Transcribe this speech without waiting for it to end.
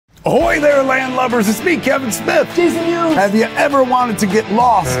Ahoy there, landlubbers. It's me, Kevin Smith. Jason Hughes. Have you ever wanted to get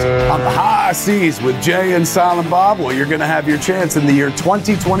lost on the high seas with Jay and Silent Bob? Well, you're going to have your chance in the year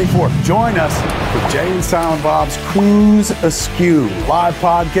 2024. Join us for Jay and Silent Bob's Cruise Askew. Live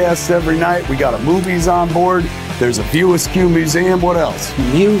podcasts every night. We got a movies on board. There's a View Askew museum. What else?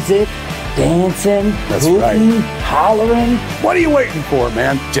 Music, dancing, That's hooting, right. hollering. What are you waiting for,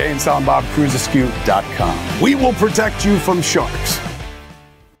 man? Jay and Silent Bob, cruiseaskew.com. We will protect you from sharks.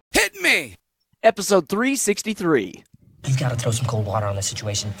 Hit me! Episode 363. You've got to throw some cold water on this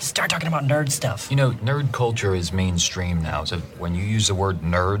situation. Start talking about nerd stuff. You know, nerd culture is mainstream now, so when you use the word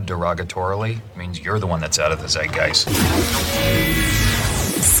nerd derogatorily, it means you're the one that's out of the zeitgeist.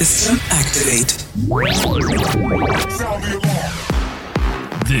 System activate. Sound the alarm.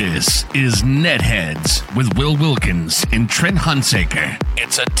 This is Netheads with Will Wilkins and Trent Hunsaker.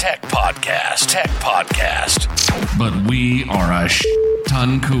 It's a tech podcast. But we are a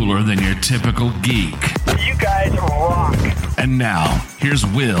ton cooler than your typical geek. You guys rock. And now, here's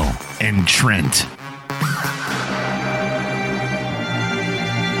Will and Trent.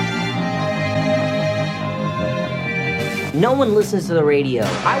 No one listens to the radio.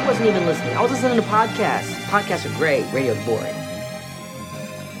 I wasn't even listening. I was listening to podcasts. Podcasts are great. Radio's boring.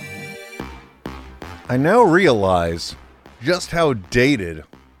 I now realize just how dated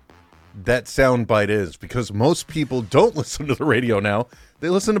that soundbite is, because most people don't listen to the radio now. They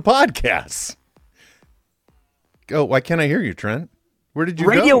listen to podcasts. Oh, why can't I hear you, Trent? Where did you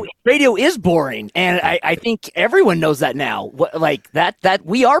go? Radio is boring, and I think everyone knows that now. That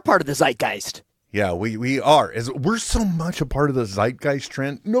we are part of the zeitgeist. Yeah, we are. We're so much a part of the zeitgeist,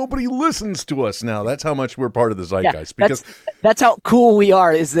 Trent. Nobody listens to us now. That's how much we're part of the zeitgeist. Yeah, because that's how cool we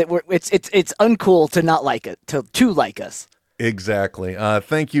are. Is that it's uncool to not like it, to like us. Exactly.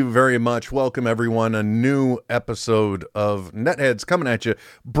 Thank you very much. Welcome, everyone. A new episode of Netheads coming at you.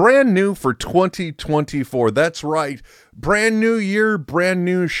 Brand new for 2024. That's right. Brand new year, brand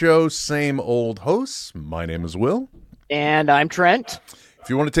new show, same old hosts. My name is Will. And I'm Trent. If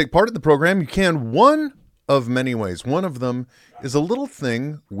you want to take part in the program, you can one of many ways. One of them is a little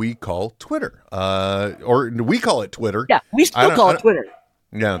thing we call Twitter. Or we call it Twitter. Yeah, we still call it Twitter.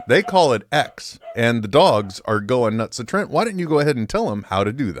 Yeah, they call it X, and the dogs are going nuts. So, Trent, why don't you go ahead and tell them how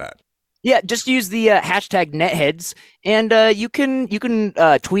to do that? Yeah, just use the hashtag Netheads, and you can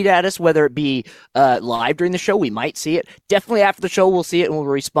tweet at us, whether it be live during the show. We might see it. Definitely after the show, we'll see it and we'll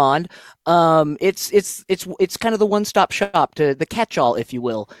respond. It's kind of the one-stop shop, to the catch-all, if you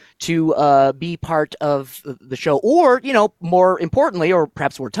will, to be part of the show. Or, more importantly, or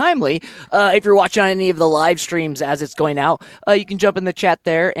perhaps more timely, if you're watching any of the live streams as it's going out, you can jump in the chat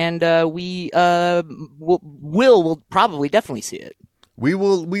there, and we will probably definitely see it. We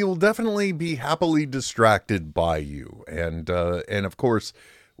will definitely be happily distracted by you, and of course,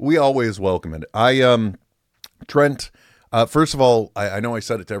 we always welcome it. Trent, first of all, I know I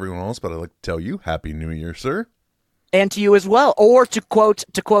said it to everyone else, but I'd like to tell you, Happy New Year, sir. And to you as well. Or to quote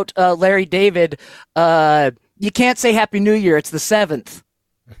Larry David, you can't say Happy New Year, it's the 7th.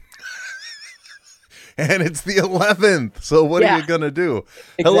 And it's the 11th, so what are you going to do?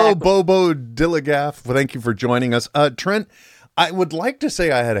 Exactly. Hello, Bobo Dillagaff. Thank you for joining us. Trent, I would like to say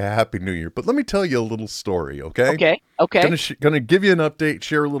I had a Happy New Year, but let me tell you a little story, okay? Okay. Gonna give you an update,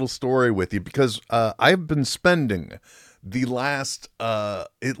 share a little story with you, because I've been spending the last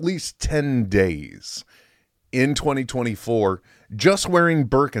at least 10 days in 2024 just wearing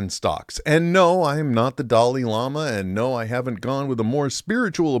Birkenstocks. And no, I am not the Dalai Lama, and no, I haven't gone with a more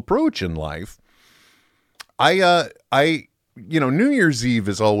spiritual approach in life. New Year's Eve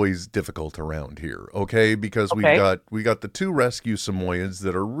is always difficult around here, okay? Because we got the two rescue Samoyeds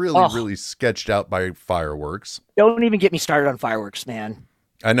that are really sketched out by fireworks. Don't even get me started on fireworks, man.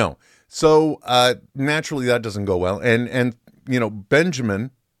 I know. So naturally that doesn't go well. And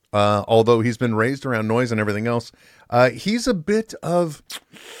Benjamin, although he's been raised around noise and everything else, he's a bit of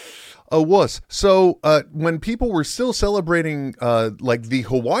a wuss. So when people were still celebrating like the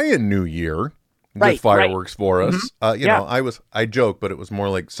Hawaiian New Year, with fireworks for us. Mm-hmm. I joke, but it was more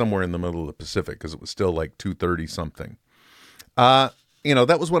like somewhere in the middle of the Pacific, because it was still like 2:30 something. That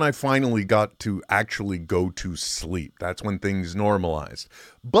was when I finally got to actually go to sleep. That's when things normalized.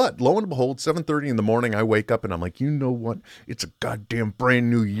 But lo and behold, 7:30 in the morning, I wake up and I'm like, you know what? It's a goddamn brand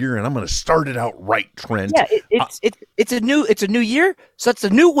new year, and I'm going to start it out right, Trent. Yeah, it's a new year, so it's a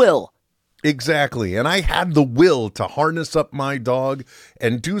new Will. Exactly. And I had the will to harness up my dog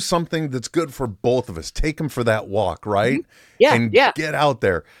and do something that's good for both of us. Take him for that walk, right? Yeah, and get out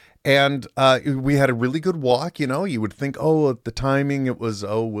there. And we had a really good walk. You would think, oh, at the timing, it was,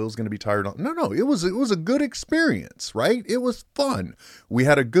 oh, Will's going to be tired. No, it was a good experience, right? It was fun. We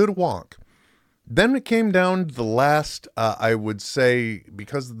had a good walk. Then it came down to the last, I would say,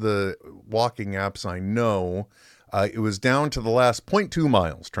 because of the walking apps I know, it was down to the last 0.2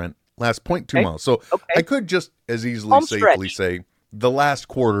 miles, Trent. Last 0.2 miles. So I could just as easily safely say the last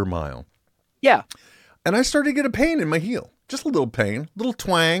quarter mile. Yeah. And I started to get a pain in my heel. Just a little pain, a little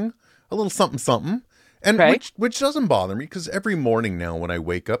twang, a little something, something. And which doesn't bother me because every morning now when I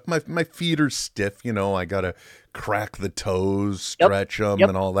wake up, my feet are stiff. I got to crack the toes, stretch them,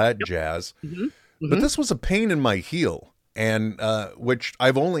 and all that jazz. Mm-hmm. But this was a pain in my heel, and which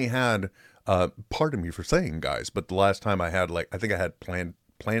I've only had, pardon me for saying, guys, but the last time I had, I think I had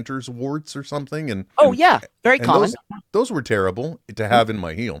plantar's warts or something. And very common. Those were terrible to have in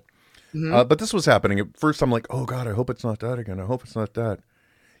my heel. Mm-hmm. But this was happening. At first, I'm like, oh, God, I hope it's not that again. I hope it's not that.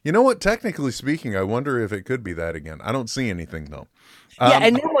 You know what? Technically speaking, I wonder if it could be that again. I don't see anything, though.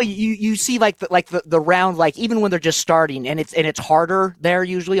 And normally you see the round, even when they're just starting, and it's harder there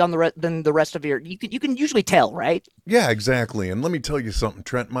usually on than the rest of your. You can usually tell, right? Yeah, exactly. And let me tell you something,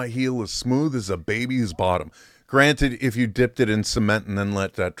 Trent. My heel is smooth as a baby's bottom. Granted, if you dipped it in cement and then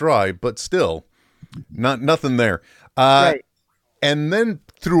let that dry, but still, nothing there. Right. And then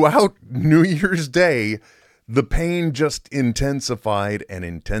throughout New Year's Day, the pain just intensified and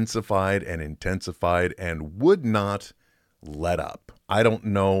intensified and intensified and would not let up. I don't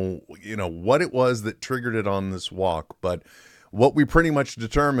know, what it was that triggered it on this walk, but what we pretty much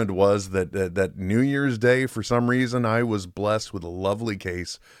determined was that New Year's Day, for some reason, I was blessed with a lovely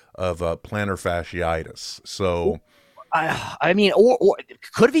case of plantar fasciitis. So, I mean, or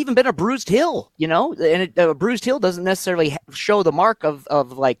it could have even been a bruised heel, and a bruised heel doesn't necessarily show the mark of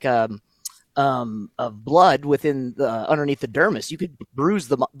blood within underneath the dermis. You could bruise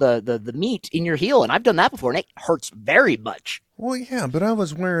the meat in your heel, and I've done that before, and it hurts very much. Well, yeah, but I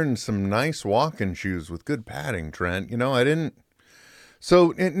was wearing some nice walking shoes with good padding, Trent. I didn't.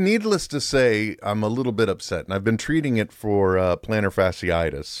 So, needless to say, I'm a little bit upset, and I've been treating it for plantar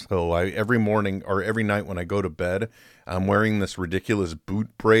fasciitis. So, every morning or every night when I go to bed, I'm wearing this ridiculous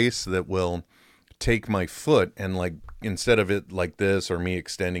boot brace that will take my foot and instead of it like this or me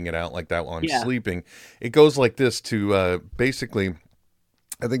extending it out like that while I'm sleeping, it goes like this to basically,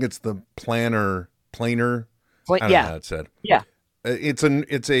 I think it's the planer. I don't know how it's said. Yeah. It's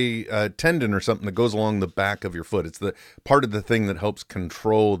a tendon or something that goes along the back of your foot. It's the part of the thing that helps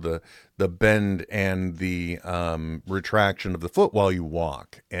control the bend and the retraction of the foot while you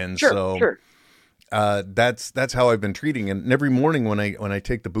walk. And that's how I've been treating it. And every morning when I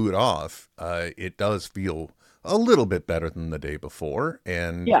take the boot off, it does feel a little bit better than the day before.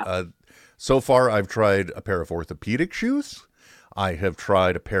 And so far I've tried a pair of orthopedic shoes. I have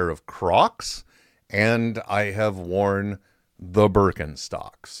tried a pair of Crocs, and I have worn the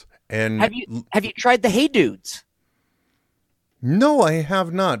Birkenstocks. And have you tried the Hey Dudes? No, I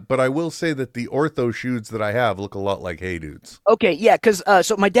have not, but I will say that the ortho shoes that I have look a lot like Hey Dudes. Okay, yeah, because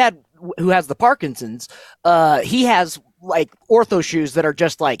so my dad, who has the Parkinson's, he has ortho shoes that are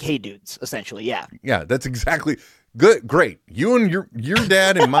just like Hey Dudes, essentially. Yeah. Yeah, that's exactly good. Great. You and your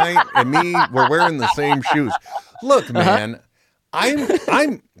dad and me were wearing the same shoes. Look, man,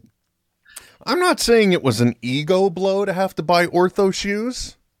 I'm not saying it was an ego blow to have to buy ortho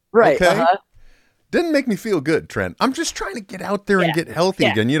shoes. Right. Okay. Didn't make me feel good, Trent. I'm just trying to get out there and get healthy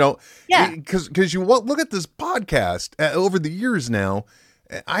again, because you look at this podcast over the years now.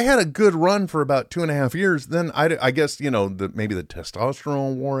 I had a good run for about 2.5 years. Then I guess, maybe the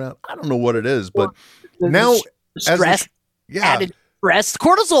testosterone wore out. I don't know what it is, but now stress, added stress,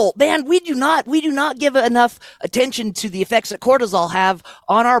 cortisol, man, we do not give enough attention to the effects that cortisol have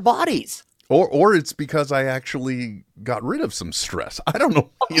on our bodies. Or it's because I actually got rid of some stress. I don't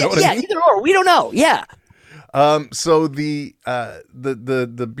know. You know what I mean? Either or. We don't know. Yeah. So the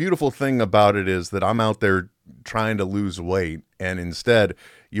beautiful thing about it is that I'm out there trying to lose weight, and instead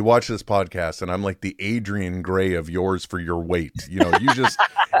you watch this podcast, and I'm like the Adrian Gray of yours for your weight. You just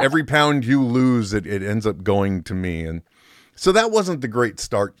every pound you lose, it ends up going to me, and so that wasn't the great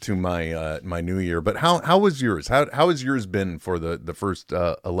start to my my new year. But how was yours? How has yours been for the first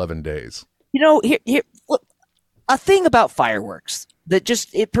 11 days? Here, look, a thing about fireworks that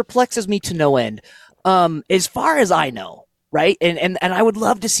it perplexes me to no end. As far as I know, right, and I would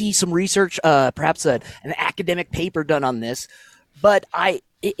love to see some research, perhaps an academic paper done on this. But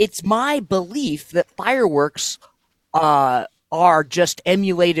it's my belief that fireworks are just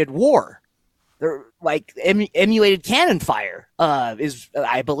emulated war. They're like emulated cannon fire is,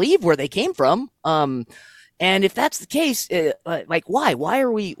 I believe, where they came from. And if that's the case, like why?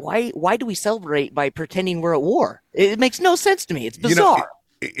 Why do we celebrate by pretending we're at war? It makes no sense to me. It's bizarre.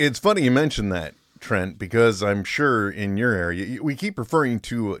 It's funny you mentioned that, Trent, because I'm sure in your area we keep referring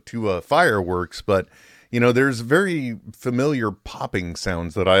to fireworks, but there's very familiar popping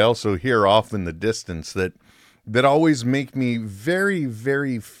sounds that I also hear off in the distance that always make me very,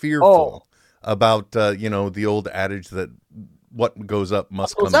 very fearful about the old adage that what goes up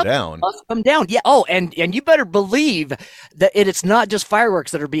must come down. Must come down. Yeah. Oh, and you better believe that it's not just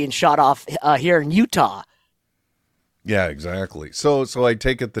fireworks that are being shot off here in Utah. Yeah, exactly. So I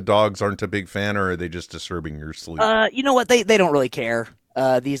take it the dogs aren't a big fan, or are they just disturbing your sleep? You know what? They don't really care.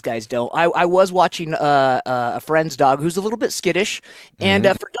 These guys don't. I was watching a friend's dog who's a little bit skittish, and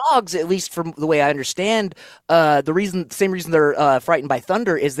for dogs, at least from the way I understand, the same reason they're frightened by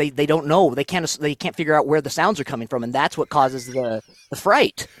thunder is they don't know. They can't figure out where the sounds are coming from, and that's what causes the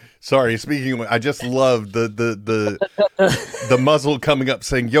fright. Sorry, speaking of, I just love the muzzle coming up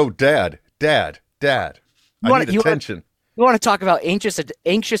saying, "Yo, Dad, I need attention." You want to talk about anxious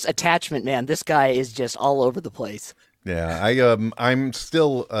attachment, man? This guy is just all over the place. Yeah, I'm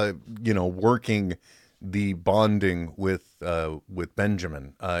still working the bonding with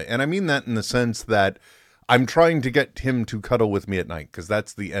Benjamin, and I mean that in the sense that I'm trying to get him to cuddle with me at night, because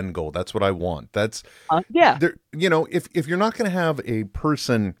that's the end goal. That's what I want. That's if you're not going to have a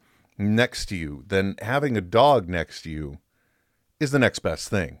person next to you, then having a dog next to you is the next best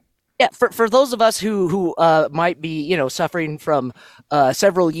thing. Yeah, for those of us who might be suffering from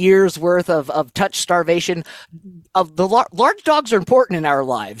several years worth of touch starvation, the large dogs are important in our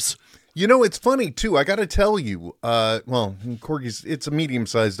lives. It's funny too. I got to tell you, Corgi's, it's a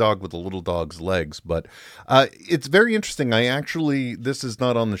medium-sized dog with a little dog's legs, but it's very interesting. This is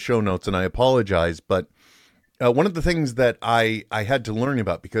not on the show notes, and I apologize, but one of the things that I had to learn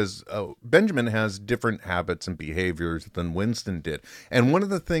about, because Benjamin has different habits and behaviors than Winston did. And one of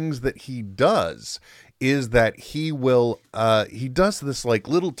the things that he does is that he does this like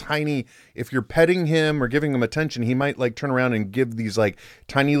little tiny, if you're petting him or giving him attention, he might like turn around and give these like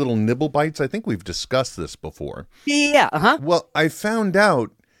tiny little nibble bites. I think we've discussed this before. Yeah. Uh-huh. Well, I found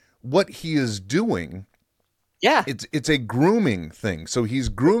out what he is doing. Yeah. It's a grooming thing. So he's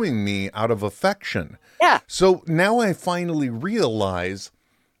grooming me out of affection. Yeah. So now I finally realize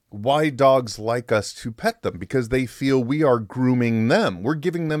why dogs like us to pet them, because they feel we are grooming them. We're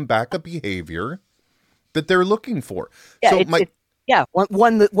giving them back a behavior that they're looking for. Yeah, so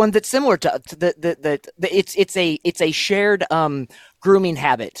one that's similar to it's a shared grooming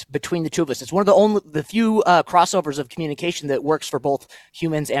habit between the two of us. It's one of the few crossovers of communication that works for both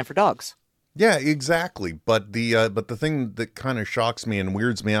humans and for dogs. Yeah, exactly. But the thing that kind of shocks me and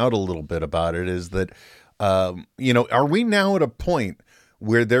weirds me out a little bit about it is that, are we now at a point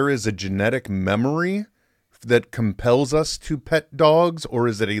where there is a genetic memory that compels us to pet dogs, or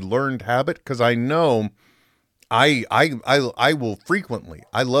is it a learned habit? Because I know I will frequently.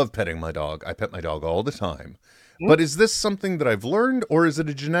 I love petting my dog. I pet my dog all the time. Mm-hmm. But is this something that I've learned, or is it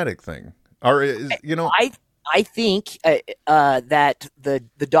a genetic thing? Or I think that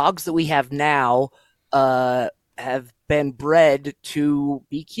the dogs that we have now have been bred to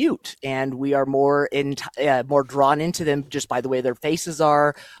be cute, and we are more drawn into them just by the way their faces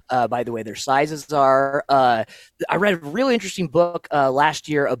are, by the way their sizes are. I read a really interesting book last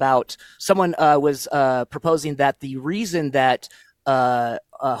year about someone was proposing that the reason that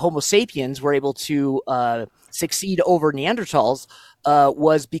Homo sapiens were able to succeed over Neanderthals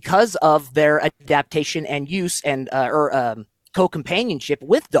was because of their adaptation and use and co-companionship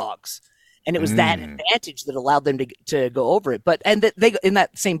with dogs. And it was that advantage that allowed them to go over it. But they in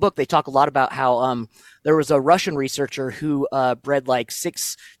that same book, they talk a lot about how there was a Russian researcher who bred like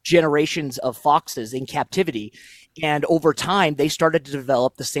 6 generations of foxes in captivity. And over time, they started to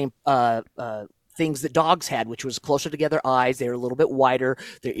develop the same things that dogs had, which was closer together eyes. They were a little bit wider.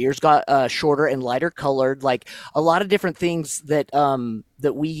 Their ears got shorter and lighter colored. Like a lot of different things that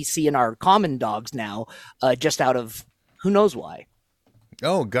that we see in our common dogs now, just out of who knows why.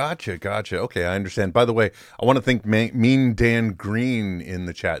 Oh, gotcha. Okay, I understand. By the way, I want to thank Mean Dan Green in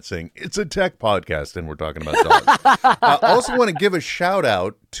the chat saying it's a tech podcast and we're talking about dogs. I also want to give a shout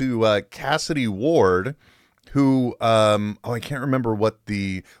out to Cassidy Ward, who I can't remember what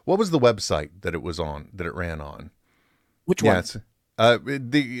was the website that it was on, that it ran on. Which one? Yes,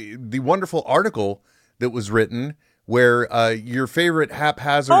 the wonderful article that was written where your favorite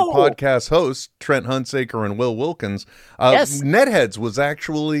haphazard podcast hosts, Trent Hunsaker and Will Wilkins, Netheads was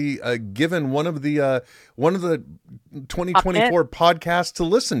actually given one of the 2024 podcasts to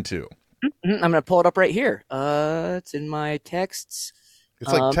listen to. I'm going to pull it up right here. It's in my texts.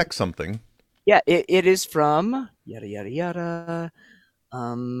 It's like tech something. Yeah, it is from yada yada yada.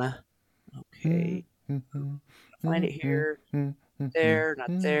 Okay, find it here. There,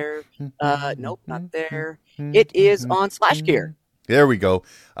 not there. Nope, not there. It is on Slash Gear. There we go.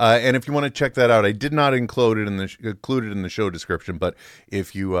 And if you want to check that out, I did not include it in the show description. But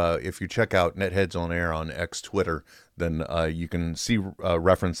if you check out Netheads on Air on X Twitter, then you can see a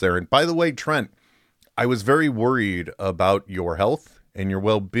reference there. And by the way, Trent, I was very worried about your health and your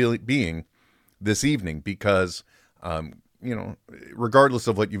well-being this evening because, regardless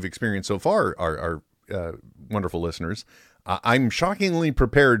of what you've experienced so far, our wonderful listeners, I'm shockingly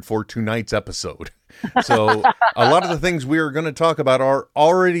prepared for tonight's episode. So a lot of the things we are going to talk about are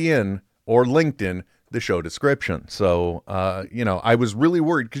already in or linked in the show description. So, I was really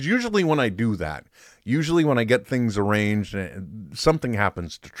worried because usually when I do that, when I get things arranged, something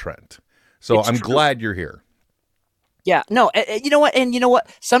happens to Trent. So I'm glad you're here. Yeah, no, you know what? And you know what?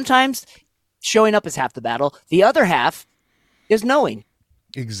 Sometimes showing up is half the battle. The other half is knowing.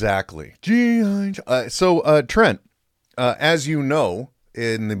 Exactly. Trent, as you know,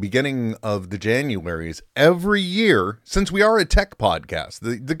 in the beginning of the Januaries, every year, since we are a tech podcast,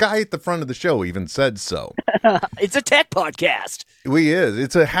 the guy at the front of the show even said so. It's a tech podcast.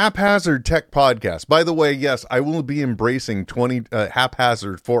 It's a haphazard tech podcast. By the way, yes, I will be embracing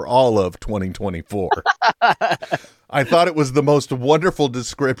haphazard for all of 2024. I thought it was the most wonderful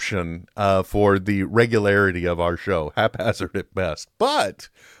description for the regularity of our show. Haphazard at best, but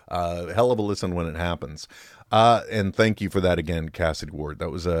hell of a listen when it happens. And thank you for that again, Cassidy Ward. That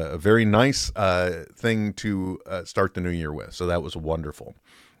was a very nice thing to start the new year with. So that was wonderful.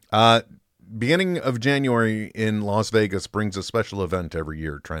 Beginning of January in Las Vegas brings a special event every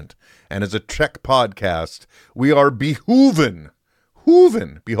year, Trent. And as a tech podcast, we are behoven.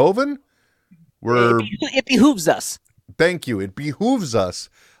 It behooves us. Thank you. It behooves us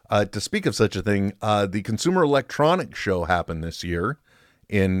to speak of such a thing. The Consumer Electronics Show happened this year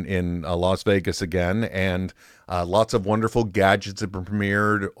in Las Vegas again, and lots of wonderful gadgets have been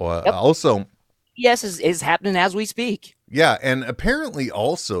premiered. Yep. Also, yes, is happening as we speak. Yeah, and apparently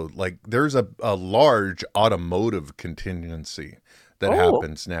also, like, there's a large automotive contingency that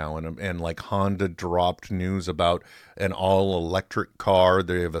happens now, and like Honda dropped news about an all-electric car.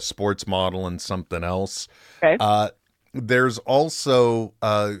 They have a sports model and something else. Okay. There's also,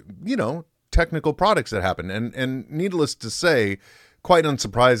 technical products that happen, and needless to say, quite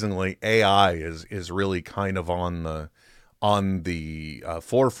unsurprisingly, AI is really kind of on the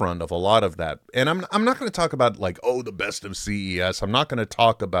forefront of a lot of that. And I'm not going to talk about the best of CES. I'm not going to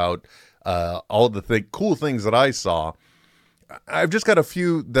talk about all the cool things that I saw. I've just got a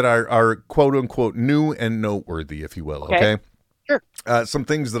few that are quote unquote new and noteworthy, if you will. Okay. Sure. Some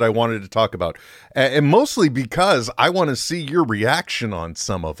things that I wanted to talk about, and mostly because I want to see your reaction on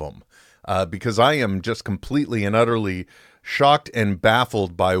some of them, because I am just completely and utterly shocked and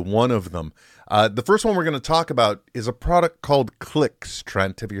baffled by one of them. The first one we're going to talk about is a product called Clicks.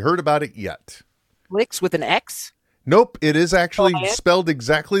 Trent, have you heard about it yet? Clicks with an X? Nope, it is actually spelled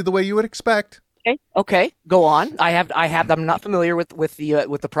exactly the way you would expect. Okay, go on. I'm not familiar with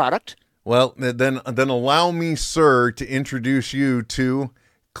the product. Well, then allow me, sir, to introduce you to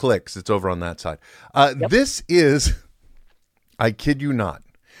Clicks. It's over on that side. This is, I kid you not,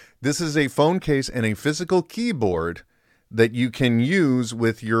 this is a phone case and a physical keyboard that you can use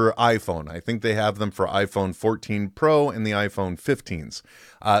with your iPhone. I think they have them for iPhone 14 Pro and the iPhone 15s.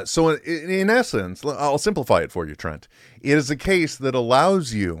 So in essence, I'll simplify it for you, Trent. It is a case that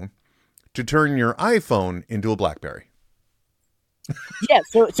allows you to turn your iPhone into a BlackBerry. Yeah,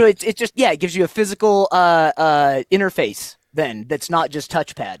 so it's just, it gives you a physical interface then that's not just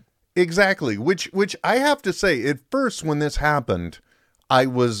touchpad. Exactly, which I have to say, at first when this happened, I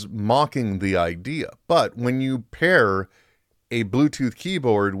was mocking the idea. But when you pair a Bluetooth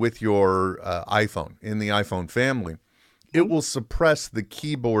keyboard with your iPhone in the iPhone family, it will suppress the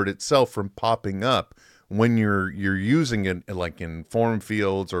keyboard itself from popping up when you're using it, like in form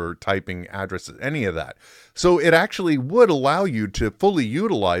fields or typing addresses, any of that. So it actually would allow you to fully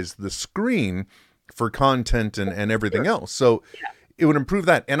utilize the screen for content and everything else. So it would improve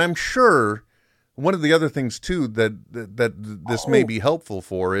that. And I'm sure one of the other things too that this may be helpful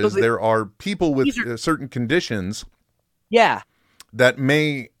for is there are people with certain conditions that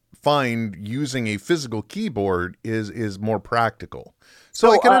may find using a physical keyboard is more practical. So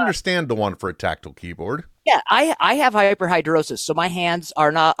I can understand the one for a tactile keyboard. Yeah, I have hyperhidrosis, so my hands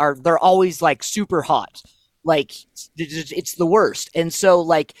they're always like super hot. Like it's the worst. And so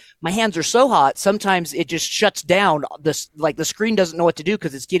like my hands are so hot, sometimes it just shuts down the screen doesn't know what to do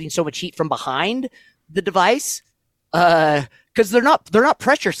because it's getting so much heat from behind the device. because they're not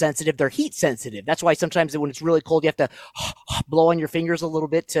pressure sensitive, they're heat sensitive. That's why sometimes when it's really cold, you have to blow on your fingers a little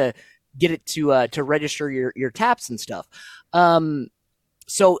bit to get it to register your taps and stuff.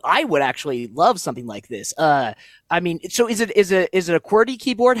 So I would actually love something like this. I mean, so is it a QWERTY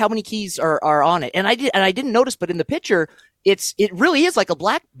keyboard? How many keys are on it? And I didn't notice, but in the picture, it really is like a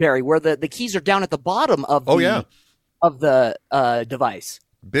BlackBerry where the keys are down at the bottom of the device.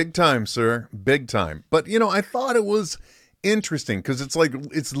 Big time, sir. Big time. But, I thought it was interesting because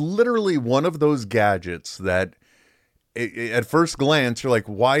it's literally one of those gadgets that at first glance, you're like,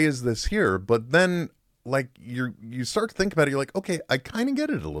 why is this here? But then you start to think about it. You're like, okay, I kind of get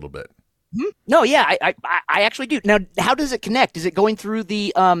it a little bit. No, yeah, I actually do. Now, how does it connect? Is it going through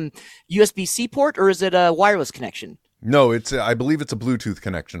the USB-C port or is it a wireless connection? No, I believe it's a Bluetooth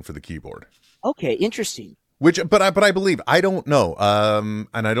connection for the keyboard. Okay, interesting. But I believe, I don't know,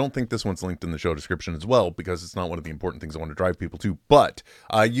 and I don't think this one's linked in the show description as well because it's not one of the important things I want to drive people to. But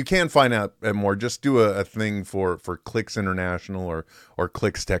you can find out more. Just do a thing for Clicks International or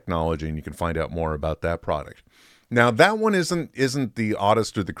Clicks Technology, and you can find out more about that product. Now that one isn't the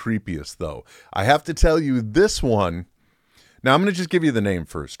oddest or the creepiest though. I have to tell you this one. Now I'm going to just give you the name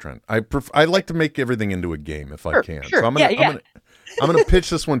first, Trent. I like to make everything into a game if I can. Sure. So I'm going to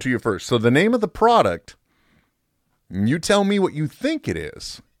pitch this one to you first. So the name of the product. You tell me what you think it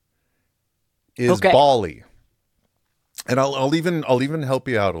is okay. Ballie. And I'll even help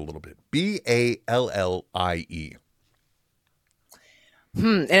you out a little bit. Ballie.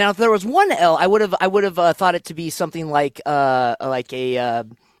 And if there was one L, I would have thought it to be something like a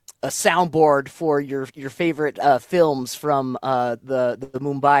soundboard for your favorite films from the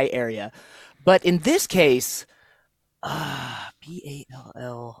Mumbai area. But in this case, Ballie?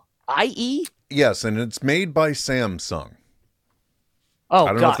 Yes, and it's made by Samsung. Oh,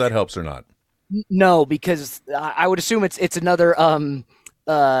 I don't know if that helps or not. No, because I would assume it's another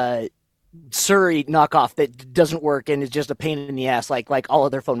Surrey knockoff that doesn't work and is just a pain in the ass, like all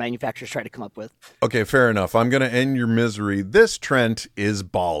other phone manufacturers try to come up with. Okay, fair enough. I'm going to end your misery. This, Trent, is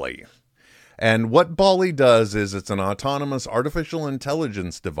Ballie. And what Ballie does is it's an autonomous artificial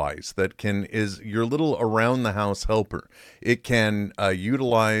intelligence device that is your little around the house helper. It can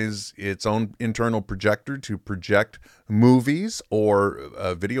utilize its own internal projector to project movies or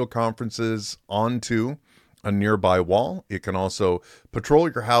video conferences onto a nearby wall. It can also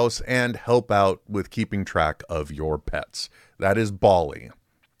patrol your house and help out with keeping track of your pets. That is Ballie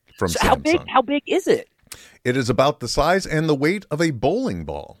from Samsung. How big is it? It is about the size and the weight of a bowling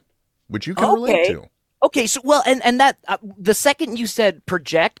ball, which you can relate to. Okay, so and that the second you said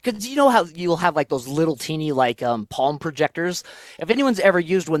project, because you know how you'll have like those little teeny palm projectors. If anyone's ever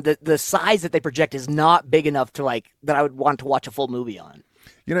used one, the size that they project is not big enough to that I would want to watch a full movie on.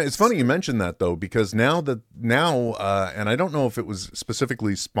 It's funny you mentioned that though, because now, and I don't know if it was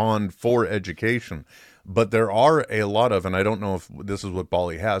specifically spawned for education, but there are a lot of, and I don't know if this is what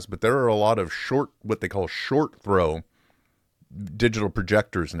Ballie has, but there are a lot of what they call short throw digital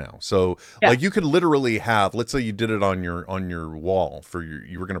projectors now. So you could literally have, let's say you did it on your wall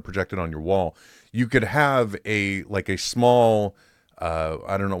you were going to project it on your wall. You could have a small,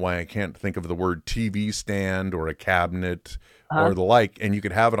 I don't know why I can't think of the word TV stand or a cabinet or the like. And you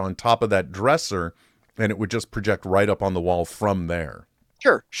could have it on top of that dresser and it would just project right up on the wall from there.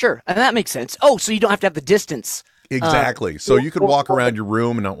 Sure. And that makes sense. Oh, so you don't have to have the distance. Exactly. So you could walk around your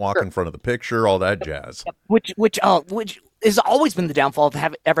room and not walk in front of the picture, all that jazz. Which has always been the downfall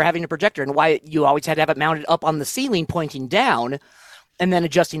of ever having a projector, and why you always had to have it mounted up on the ceiling pointing down and then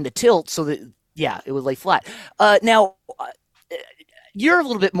adjusting the tilt so that, it would lay flat. Now, you're a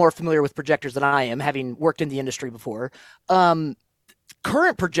little bit more familiar with projectors than I am, having worked in the industry before. Current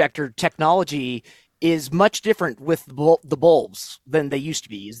projector technology is much different with the bulbs than they used to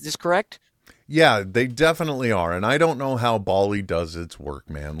be. Is this correct? Yeah, they definitely are, and I don't know how Ballie does its work,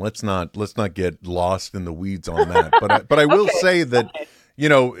 man. Let's not get lost in the weeds on that. But I will say that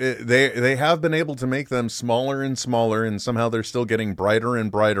they have been able to make them smaller and smaller, and somehow they're still getting brighter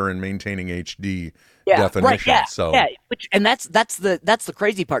and brighter and maintaining HD definition. Right, so that's the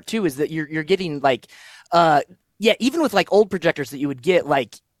crazy part too, is that you're getting even with old projectors that you would get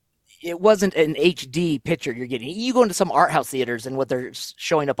it wasn't an HD picture you're getting. You go into some art house theaters and what they're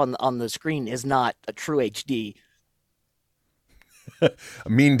showing up on the screen is not a true HD.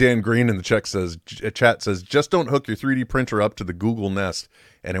 Mean Dan Green in the chat says, just don't hook your 3D printer up to the Google Nest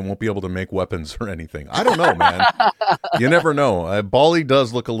and it won't be able to make weapons or anything. I don't know, man. You never know. Ballie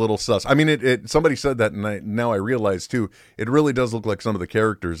does look a little sus. I mean, somebody said that, and now I realize too, it really does look like some of the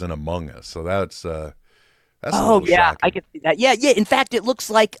characters in Among Us. So that's shocking. I can see that. Yeah. In fact, it looks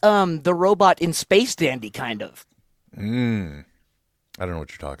like the robot in Space Dandy, kind of. I don't know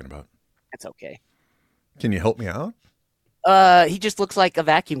what you're talking about. That's okay. Can you help me out? He just looks like a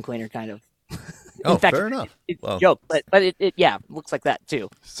vacuum cleaner, kind of. Oh, In fact, fair enough. It's Well, a joke, but it yeah, looks like that too.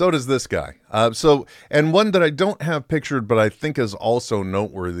 so does this guy. And one that I don't have pictured, but I think is also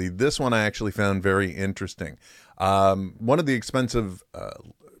noteworthy. This one I actually found very interesting. One of the expensive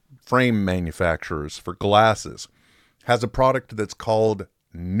frame manufacturers for glasses has a product that's called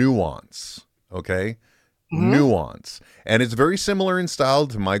Nuance. Okay? Nuance. And it's very similar in style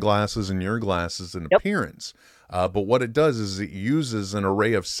to my glasses and your glasses in appearance. But what it does is it uses an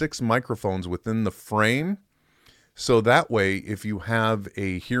array of 6 microphones within the frame. So that way, if you have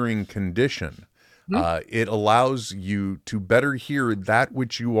a hearing condition, it allows you to better hear that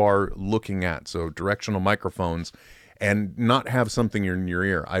which you are looking at. So directional microphones, and not have something in your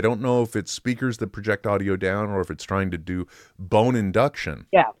ear. I don't know if it's speakers that project audio down or if it's trying to do bone induction.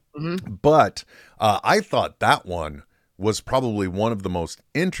 Yeah. But I thought that one was probably one of the most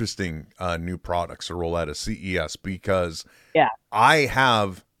interesting new products to roll out of CES, because I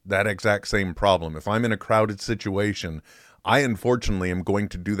have that exact same problem. If I'm in a crowded situation, I unfortunately am going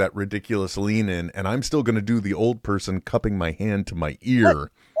to do that ridiculous lean in, and I'm still going to do the old person cupping my hand to my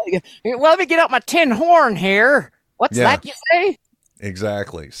ear. Well, let me get out my tin horn here. What's that you say?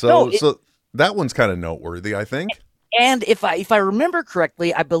 Exactly. So that one's kind of noteworthy, I think. And if I remember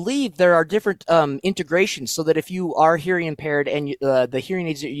correctly, I believe there are different integrations, so that if you are hearing impaired and the hearing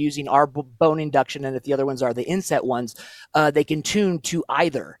aids that you're using are bone induction, and if the other ones are the inset ones, they can tune to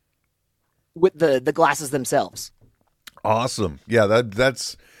either with the glasses themselves. Awesome. Yeah,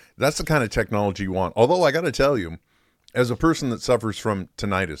 that's the kind of technology you want. Although I got to tell you, as a person that suffers from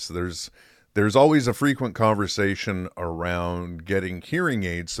tinnitus, there's always a frequent conversation around getting hearing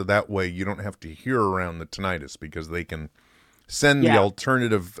aids, so that way you don't have to hear around the tinnitus, because they can send the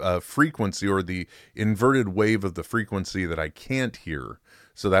alternative frequency, or the inverted wave of the frequency that I can't hear,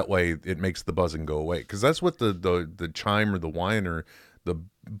 so that way it makes the buzzing go away. Because that's what the chime or the whine or the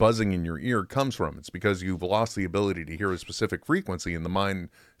buzzing in your ear comes from. It's because you've lost the ability to hear a specific frequency, and the mind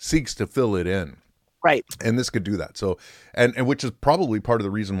seeks to fill it in. Right. And this could do that. So, and which is probably part of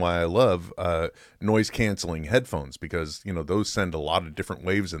the reason why I love noise canceling headphones, because, you know, those send a lot of different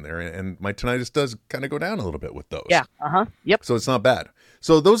waves in there, and my tinnitus does kind of go down a little bit with those. Yeah. Yep. So it's not bad.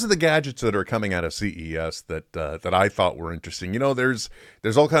 So those are the gadgets that are coming out of CES that I thought were interesting. You know, there's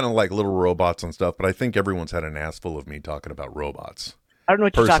all kind of like little robots and stuff, but I think everyone's had an ass full of me talking about robots. I don't know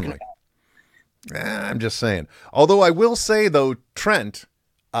what you're talking about. I'm just saying. Although I will say though, Trent,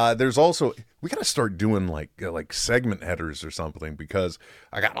 there's also, we got to start doing like segment headers or something, because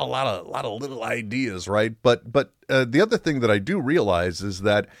I got a lot of little ideas, right? But the other thing that I do realize is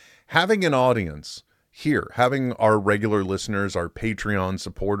that having an audience here, having our regular listeners, our Patreon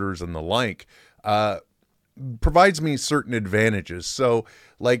supporters and the like, provides me certain advantages. So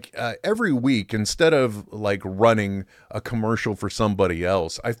like every week, instead of like running a commercial for somebody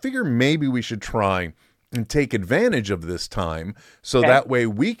else, I figure maybe we should try and take advantage of this time, so that way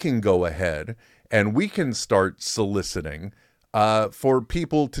we can go ahead and we can start soliciting for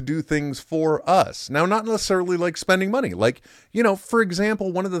people to do things for us. Now, not necessarily like spending money. Like, you know, for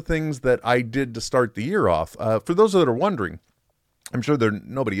example, one of the things that I did to start the year off, for those that are wondering, I'm sure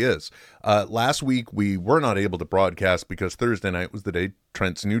nobody is. Last week, we were not able to broadcast because Thursday night was the day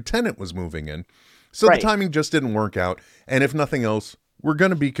Trent's new tenant was moving in. So the timing just didn't work out. And if nothing else, we're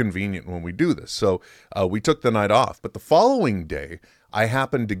going to be convenient when we do this. So we took the night off. But the following day, I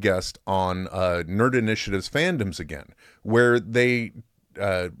happened to guest on Nerd Initiative's Fandoms Again, where the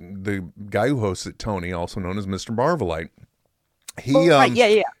guy who hosts it, Tony, also known as Mr. Marvelite,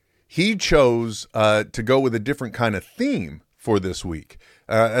 he chose to go with a different kind of theme for this week.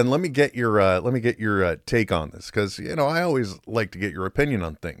 And let me get your take on this, because, you know, I always like to get your opinion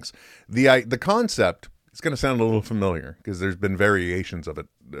on things. The concept, it's going to sound a little familiar because there's been variations of it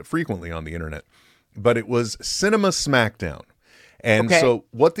frequently on the internet, but it was Cinema Smackdown. And so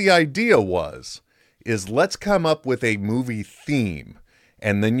what the idea is let's come up with a movie theme,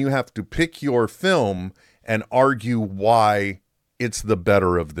 and then you have to pick your film and argue why it's the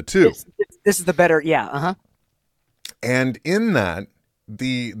better of the two. This is the better. Yeah. And in that,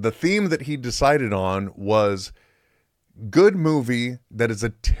 the theme that he decided on was good movie that is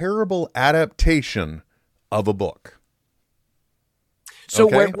a terrible adaptation of a book. So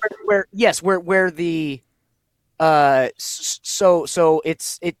okay? where the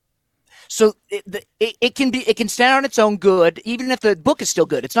it can stand on its own good, even if the book is still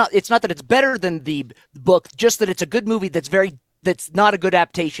good. It's not that it's better than the book, just that it's a good movie that's not a good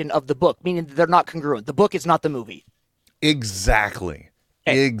adaptation of the book, meaning they're not congruent. The book is not the movie. Exactly.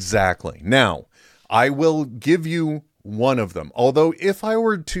 Now, I will give you one of them. Although if I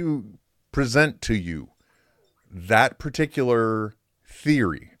were to present to you that particular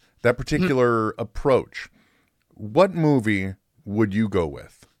theory, that particular approach, what movie would you go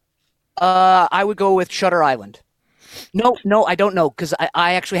with? I would go with Shutter Island. No, I don't know, because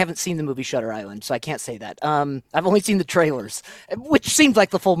I actually haven't seen the movie Shutter Island, so I can't say that. I've only seen the trailers, which seems like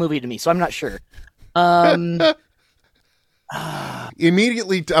the full movie to me, so I'm not sure.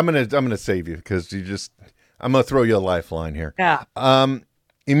 Immediately, I'm gonna save you because I'm gonna throw you a lifeline here. Yeah.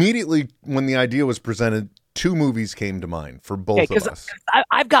 Immediately when the idea was presented, two movies came to mind for both of us.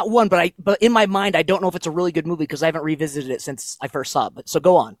 I've got one, but in my mind, I don't know if it's a really good movie because I haven't revisited it since I first saw it. But so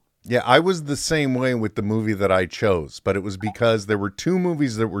go on. Yeah, I was the same way with the movie that I chose, but it was because there were two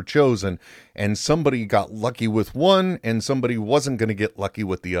movies that were chosen, and somebody got lucky with one, and somebody wasn't going to get lucky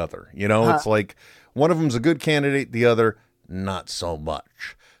with the other. You know, it's like one of them's a good candidate, the other not so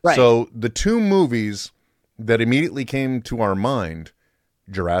much. Right. So the two movies that immediately came to our mind: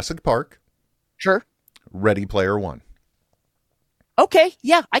 Jurassic Park, Sure. Ready Player One. Okay.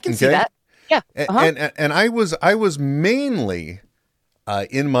 Yeah, I can see that. Yeah. And I was mainly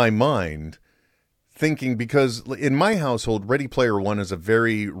in my mind thinking, because in my household, Ready Player One is a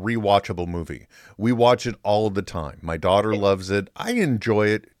very rewatchable movie. We watch it all the time. My daughter loves it. I enjoy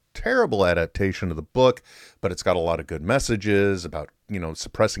it. Terrible adaptation of the book, but it's got a lot of good messages about,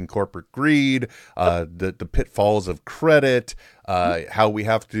 suppressing corporate greed, the pitfalls of credit, how we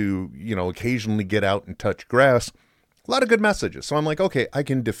have to, occasionally get out and touch grass. A lot of good messages. So I'm like, okay, I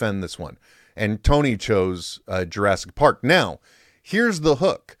can defend this one. And Tony chose Jurassic Park. Now, here's the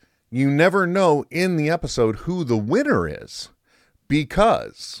hook. You never know in the episode who the winner is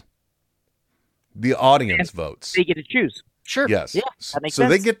because the audience votes. They get to choose. Sure. Yes. Yeah, that makes so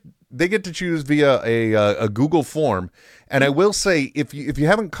sense. they get to choose via a Google form. And I will say, if you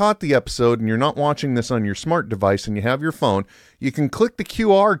haven't caught the episode and you're not watching this on your smart device and you have your phone, you can click the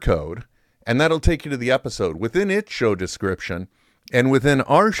QR code and that'll take you to the episode. Within its show description and within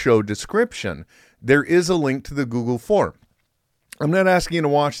our show description, there is a link to the Google form. I'm not asking you to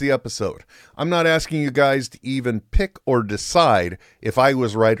watch the episode. I'm not asking you guys to even pick or decide if I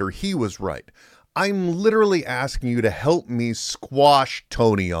was right or he was right. I'm literally asking you to help me squash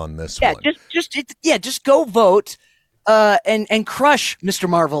Tony on this one. Just go vote and crush Mr.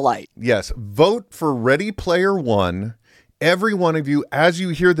 Marvelite. Yes, vote for Ready Player One. Every one of you, as you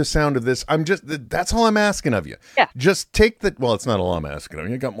hear the sound of this, that's all I'm asking of you. Yeah. Just take it's not all I'm asking of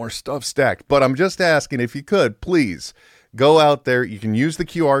you. You got more stuff stacked, but I'm just asking if you could, please go out there. You can use the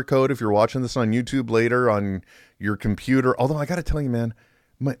QR code if you're watching this on YouTube later on your computer. Although I got to tell you, man,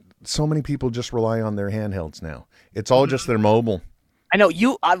 so many people just rely on their handhelds now. It's all just their mobile. I know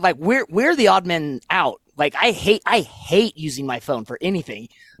we're the odd men out. Like I hate using my phone for anything.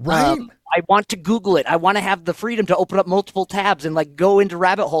 Right. I want to Google it. I want to have the freedom to open up multiple tabs and go into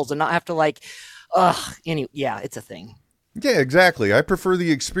rabbit holes and not have to it's a thing. Yeah, exactly. I prefer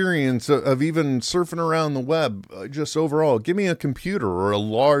the experience of even surfing around the web, just overall. Give me a computer or a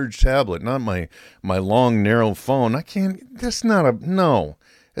large tablet, not my long, narrow phone. I can't,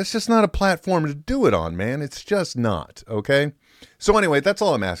 it's just not a platform to do it on, man. It's just not, okay? So anyway, that's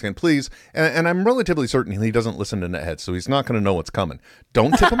all I'm asking, please. And I'm relatively certain he doesn't listen to Netheads, so he's not going to know what's coming.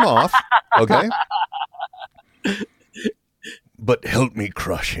 Don't tip him off, okay? But help me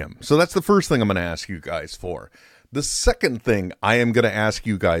crush him. So that's the first thing I'm going to ask you guys for. The second thing I am going to ask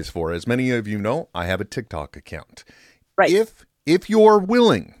you guys for, as many of you know, I have a TikTok account. Right. If you're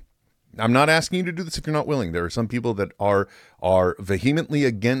willing, I'm not asking you to do this if you're not willing. There are some people that are vehemently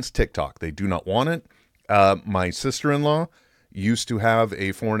against TikTok. They do not want it. My sister-in-law used to have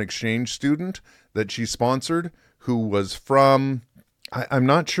a foreign exchange student that she sponsored who was from, I'm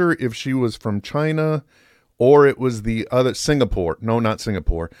not sure if she was from China or it was the other, Singapore. No, not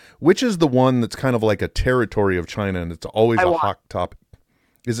Singapore. Which is the one that's kind of like a territory of China and it's always Taiwan. A hot topic?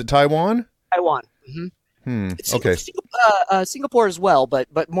 Is it Taiwan? Taiwan. Mm-hmm. Okay. Singapore as well, but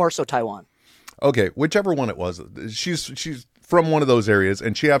more so Taiwan. Okay, whichever one it was. She's from one of those areas,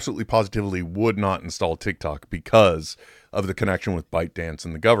 and she absolutely positively would not install TikTok because of the connection with ByteDance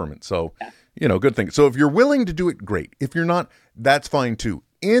and the government. So, good thing. So if you're willing to do it, great. If you're not, that's fine too.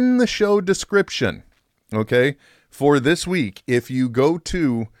 In the show description, okay, for this week, if you go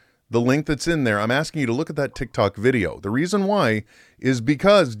to the link that's in there, I'm asking you to look at that TikTok video. The reason why is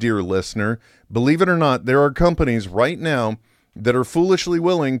because, dear listener, believe it or not, there are companies right now that are foolishly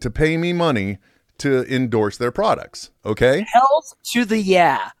willing to pay me money to endorse their products, okay? Hells to the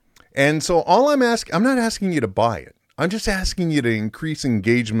yeah. And so all I'm not asking you to buy it. I'm just asking you to increase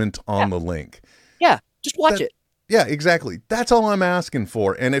engagement on the link. Yeah, just watch it. Yeah, exactly. That's all I'm asking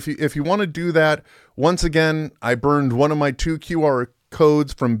for. And if you want to do that, once again, I burned one of my 2 QR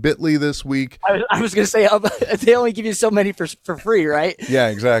codes from Bitly this week. I was going to say, they only give you so many for free, right? Yeah,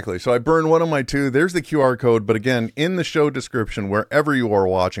 exactly. So I burned one of my 2. There's the QR code. But again, in the show description, wherever you are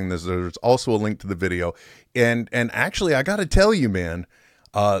watching this, there's also a link to the video. And actually, I got to tell you, man,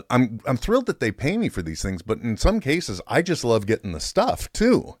 I'm thrilled that they pay me for these things, but in some cases, I just love getting the stuff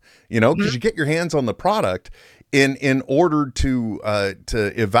too, because you get your hands on the product in order to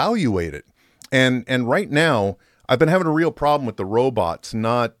evaluate it. And right now, I've been having a real problem with the robots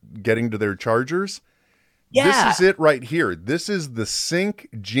not getting to their chargers. Yeah. This is it right here. This is the Sync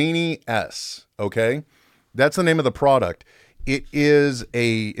Genie S. Okay. That's the name of the product. It's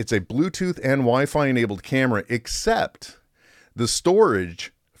a Bluetooth and Wi-Fi enabled camera, except the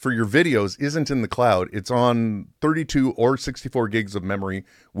storage for your videos isn't in the cloud. It's on 32 or 64 gigs of memory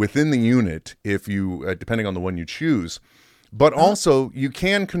within the unit, if you, depending on the one you choose. But also, you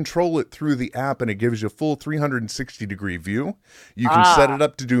can control it through the app, and it gives you a full 360-degree view. You can set it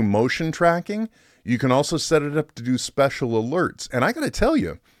up to do motion tracking. You can also set it up to do special alerts. And I got to tell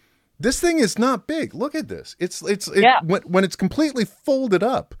you, this thing is not big. Look at this. When it's completely folded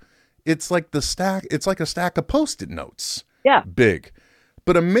up, it's like a stack of Post-it notes. Yeah. Big.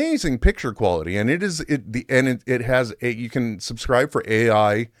 But amazing picture quality. And it has you can subscribe for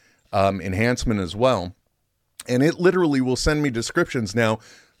AI enhancement as well. And it literally will send me descriptions now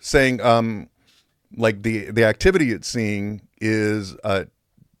saying like the activity it's seeing is a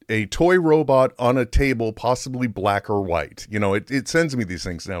toy robot on a table, possibly black or white. It sends me these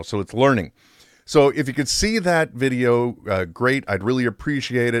things now, so it's learning. So if you could see that video, great. I'd really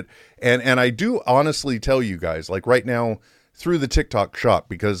appreciate it. And I do honestly tell you guys, like right now through the TikTok shop,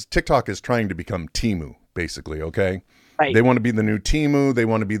 because TikTok is trying to become Temu, basically, okay? Right. They want to be the new Temu. They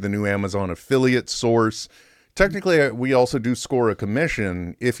want to be the new Amazon affiliate source. Technically, we also do score a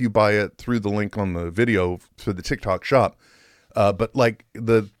commission if you buy it through the link on the video for the TikTok shop. But like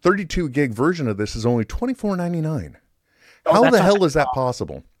the 32 gig version of this is only $24.99. How the hell is that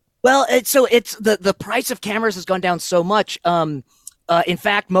possible? Well, it's the price of cameras has gone down so much. In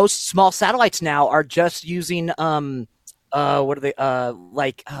fact, most small satellites now are just using what are they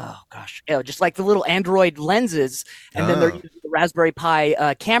just like the little Android lenses, and then they're using the Raspberry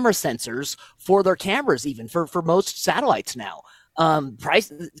Pi camera sensors for their cameras, even for most satellites now.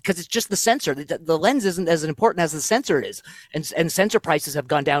 Price, because it's just the sensor. The lens isn't as important as the sensor is, and sensor prices have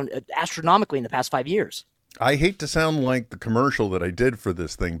gone down astronomically in the past 5 years. I hate to sound like the commercial that I did for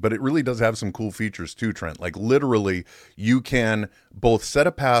this thing, but it really does have some cool features too, Trent. Like literally, you can both set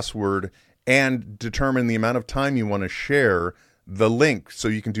a password and determine the amount of time you want to share the link, so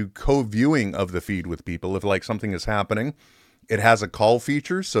you can do co-viewing of the feed with people if like something is happening. It has a call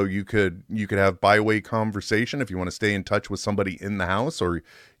feature, so you could have by-way conversation if you want to stay in touch with somebody in the house, or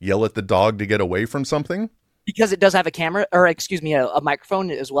yell at the dog to get away from something. Because it does have a camera, or excuse me, a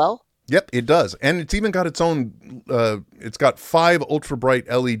microphone as well. Yep, it does. And it's even got its own, it's got 5 ultra bright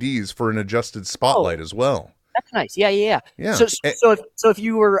LEDs for an adjusted spotlight as well. That's nice. Yeah. So if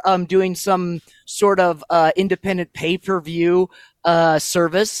you were doing some sort of independent pay-per-view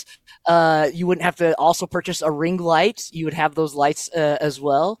service, you wouldn't have to also purchase a ring light. You would have those lights as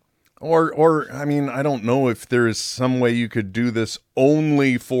well. Or I mean, I don't know if there is some way you could do this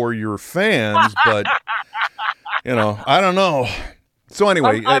only for your fans, but I don't know. So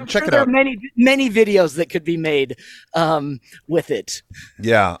anyway, I'm check sure it there out. There are many videos that could be made with it.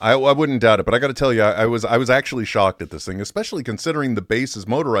 Yeah, I wouldn't doubt it. But I got to tell you, I was actually shocked at this thing, especially considering the base is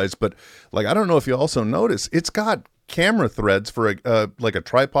motorized. But like, I don't know if you also notice, it's got camera threads for like a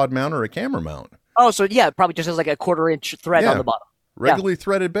tripod mount or a camera mount. Oh, so yeah, it probably just has like a 1/4-inch thread on the bottom. Regularly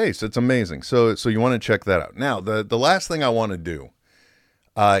threaded base. It's amazing. So you want to check that out. Now, the last thing I want to do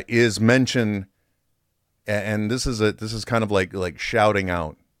is mention. And this is kind of like shouting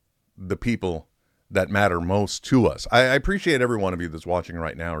out the people that matter most to us. I appreciate every one of you that's watching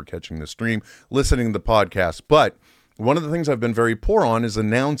right now or catching the stream, listening to the podcast. But one of the things I've been very poor on is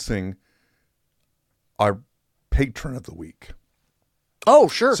announcing our patron of the week. Oh,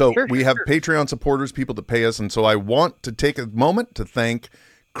 sure. So we have Patreon supporters, people that pay us. And so I want to take a moment to thank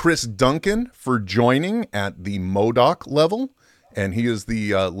Chris Duncan for joining at the MODOK level. And he is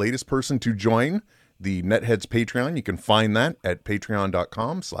the latest person to join the Netheads Patreon. You can find that at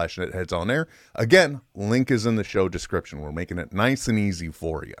patreon.com/netheadsonair. Again, link is in the show description. We're making it nice and easy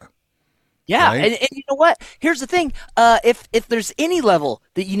for you. Yeah, right? and you know what? Here's the thing. If there's any level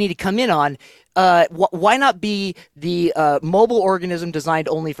that you need to come in on, why not be the mobile organism designed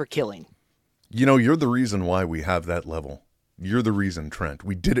only for killing? You're the reason why we have that level. You're the reason, Trent.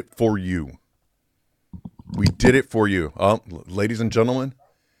 We did it for you. We did it for you. Ladies and gentlemen,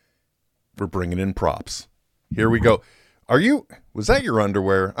 we're bringing in props. Here we go. Was that your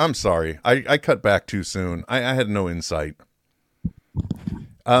underwear? I'm sorry. I cut back too soon. I had no insight.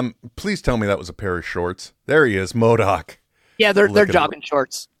 Please tell me that was a pair of shorts. There he is, MODOK. Yeah, they're jogging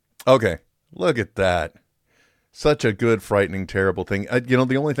shorts. Okay, look at that. Such a good, frightening, terrible thing.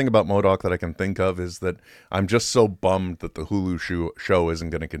 The only thing about MODOK that I can think of is that I'm just so bummed that the Hulu show isn't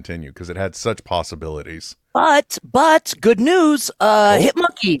going to continue because it had such possibilities. But good news. Hit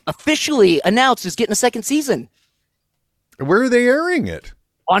Monkey officially announced is getting a second season. Where are they airing it?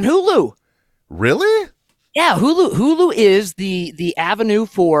 On Hulu. Really? Yeah, Hulu is the avenue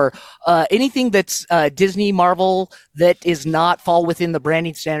for anything that's Disney, Marvel that is not fall within the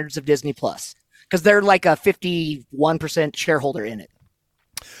branding standards of Disney Plus, because they're like a 51% shareholder in it.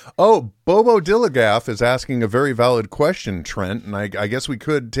 Oh, Bobo Dillagaff is asking a very valid question, Trent, and I guess we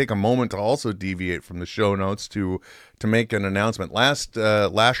could take a moment to also deviate from the show notes to make an announcement. Last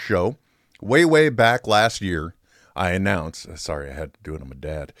show, way back last year, I announced. Sorry, I had to do it. I'm a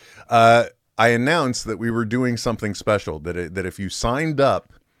dad. I announced that we were doing something special, that if you signed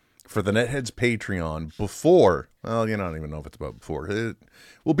up for the Netheads Patreon before, well, I don't even know if it's about before.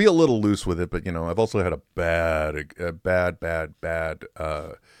 We'll be a little loose with it, but, I've also had a bad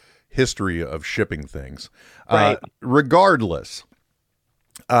history of shipping things. Right. Regardless,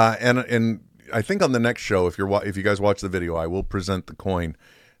 and I think on the next show, if you guys watch the video, I will present the coin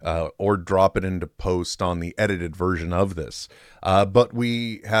or drop it into post on the edited version of this. But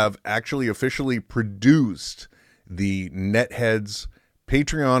we have actually officially produced the Netheads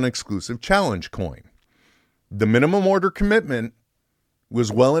Patreon exclusive challenge coin. The minimum order commitment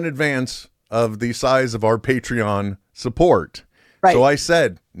was well in advance of the size of our Patreon support. Right. So I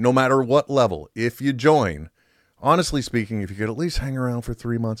said, no matter what level, if you join, honestly speaking, if you could at least hang around for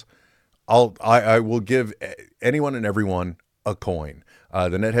 3 months, I will give anyone and everyone a coin.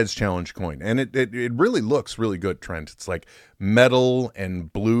 The Netheads Challenge coin. And it really looks really good, Trent. It's like metal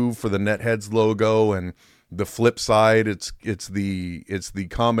and blue for the Netheads logo, and the flip side, it's the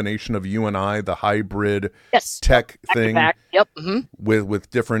combination of you and I, the hybrid tech thing. Back. Yep. Mm-hmm. With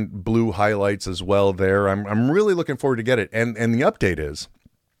different blue highlights as well there. I'm really looking forward to get it. And the update is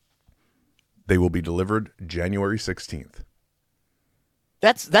they will be delivered January 16th.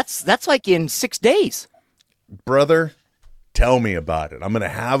 That's like in 6 days. Brother, tell me about it. I'm going to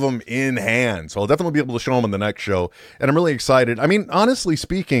have them in hand. So I'll definitely be able to show them in the next show. And I'm really excited. I mean, honestly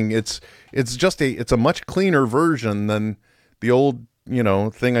speaking, it's a much cleaner version than the old,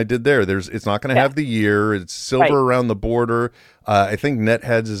 thing I did there. It's not going to have the year. It's silver around the border. I think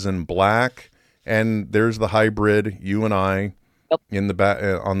Netheads is in black, and there's the hybrid, you and I in the back,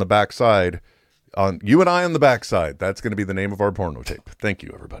 on the back side. You and I on the back side. That's going to be the name of our porno tape. Thank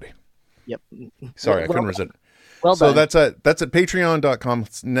you, everybody. Yep. Sorry, I couldn't resist. Well so done. that's at patreon.com,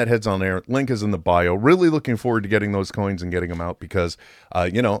 Netheads on air. Link is in the bio. Really looking forward to getting those coins and getting them out because, I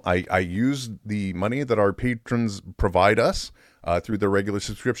use the money that our patrons provide us through their regular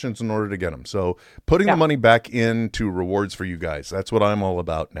subscriptions in order to get them. So putting the money back into rewards for you guys. That's what I'm all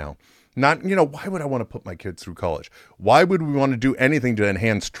about now. Not, why would I want to put my kids through college? Why would we want to do anything to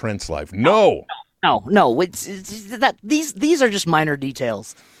enhance Trent's life? No. It's that these are just minor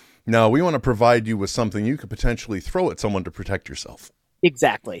details. No, we want to provide you with something you could potentially throw at someone to protect yourself.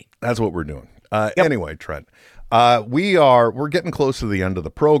 Exactly. That's what we're doing. Anyway, Trent, we're getting close to the end of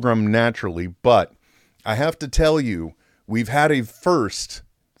the program naturally, but I have to tell you, we've had a first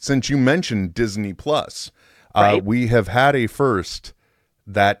since you mentioned Disney Plus. We have had a first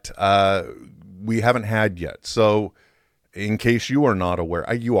that we haven't had yet. So in case you are not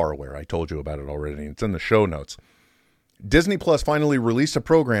aware, you are aware. I told you about it already. It's in the show notes. Disney Plus finally released a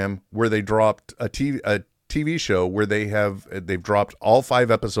program where they dropped a TV show where they've dropped all 5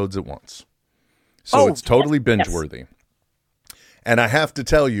 episodes at once. So it's totally binge-worthy. Yes. And I have to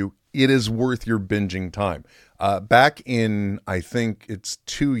tell you, it is worth your binging time. Back in, I think it's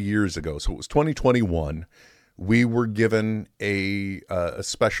 2 years ago, so it was 2021, we were given a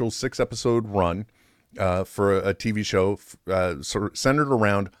special 6-episode run for a TV show sort of centered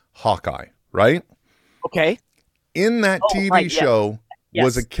around Hawkeye, right? Okay. In that TV show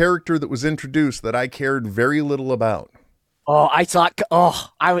was a character that was introduced that I cared very little about. Yes.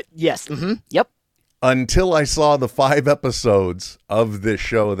 Mm-hmm. Yep. Until I saw the 5 episodes of this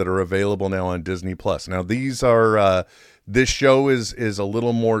show that are available now on Disney Plus. Now these are, this show is a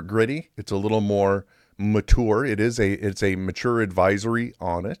little more gritty. It's a little more mature. It's a mature advisory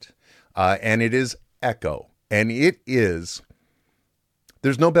on it. And it is Echo. And it is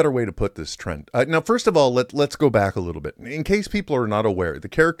There's no better way to put this, Trent. Now, first of all, let's go back a little bit. In case people are not aware, the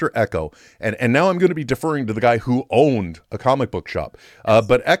character Echo, and now I'm going to be deferring to the guy who owned a comic book shop,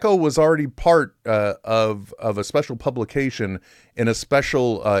 but Echo was already part of a special publication in a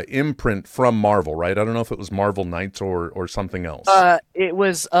special imprint from Marvel, right? I don't know if it was Marvel Knights or something else. It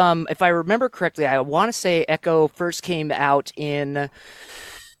was, if I remember correctly, I want to say Echo first came out in,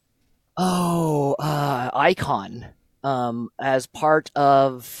 Icon. As part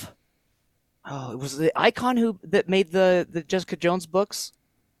of, it was the Icon that made the Jessica Jones books.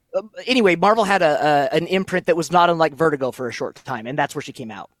 Anyway, Marvel had an imprint that was not unlike Vertigo for a short time, and that's where she came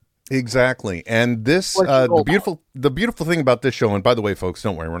out. Exactly, and this the beautiful thing about this show, and by the way, folks,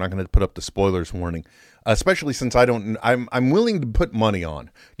 don't worry, we're not going to put up the spoilers warning, especially since I'm willing to put money on.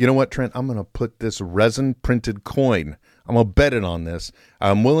 You know what, Trent? I'm going to put this resin printed coin. I'm going to bet it on this.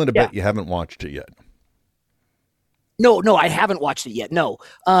 I'm willing to bet you haven't watched it yet. No, I haven't watched it yet. No,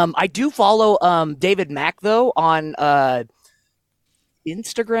 I do follow David Mack though on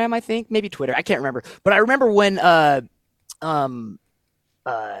Instagram, I think, maybe Twitter. I can't remember, but I remember when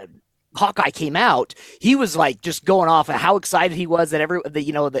Hawkeye came out, he was like just going off of how excited he was that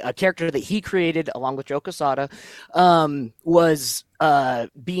a character that he created along with Joe Quesada was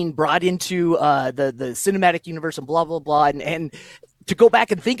being brought into the cinematic universe and blah blah blah, and to go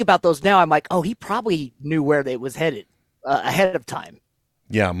back and think about those now, I'm like, oh, he probably knew where they was headed ahead of time.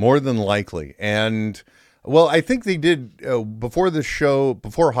 Yeah, more than likely. And well, I think they did before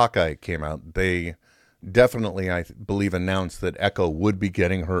Hawkeye came out, they definitely, I believe, announced that Echo would be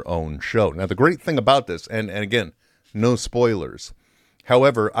getting her own show. Now, the great thing about this, and again, no spoilers.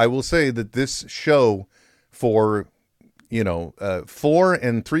 However, I will say that this show for 4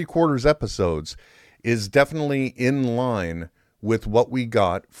 3/4 episodes is definitely in line with what we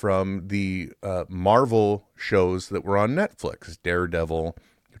got from the Marvel shows that were on Netflix. Daredevil,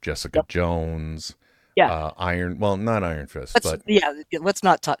 Jessica Jones, not Iron Fist. Let's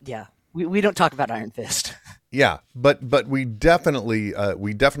not talk. Yeah, we don't talk about Iron Fist. Yeah, but we definitely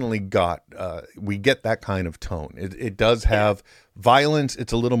get that kind of tone. It does have violence.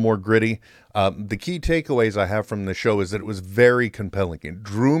 It's a little more gritty. The key takeaways I have from the show is that it was very compelling. It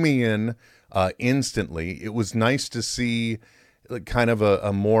drew me in instantly. It was nice to see kind of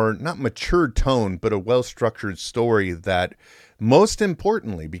a more, not mature tone, but a well-structured story that, most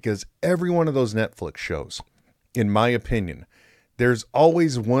importantly, because every one of those Netflix shows, in my opinion, there's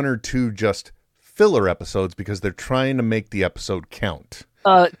always one or two just filler episodes because they're trying to make the episode count.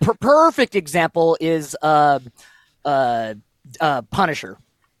 Perfect example is Punisher.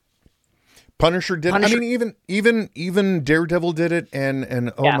 Punisher did it. I mean, even Daredevil did it,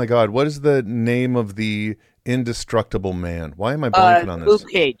 and oh my God, what is the name of the indestructible man? Why am I blanking on this?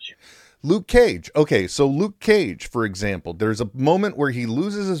 Luke Cage. Okay, so Luke Cage, for example, there's a moment where he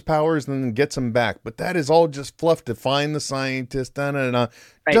loses his powers and then gets them back, but that is all just fluff to find the scientist. Right.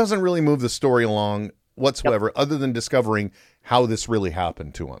 Doesn't really move the story along whatsoever, other than discovering how this really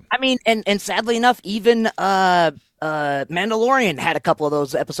happened to him. I mean, and sadly enough, even Mandalorian had a couple of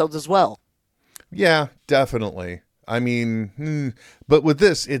those episodes as well. Yeah, definitely. I mean, but with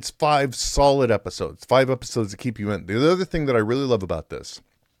this, it's 5 solid episodes, 5 episodes to keep you in. The other thing that I really love about this,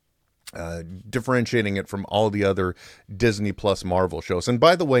 differentiating it from all the other Disney Plus Marvel shows. And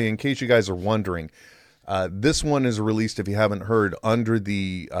by the way, in case you guys are wondering, this one is released, if you haven't heard, under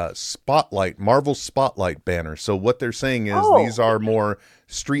the Marvel Spotlight banner. So what they're saying is these are more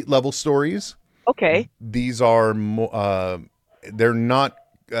street level stories. Okay. These are they're not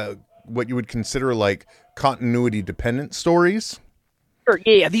what you would consider like continuity dependent stories. Sure.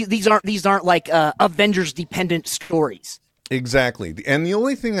 Yeah. These aren't like Avengers dependent stories. Exactly. And the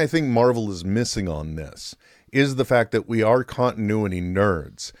only thing I think Marvel is missing on this is the fact that we are continuity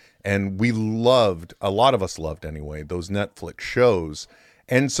nerds, and a lot of us loved anyway, those Netflix shows.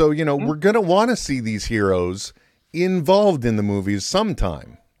 And so, we're going to want to see these heroes involved in the movies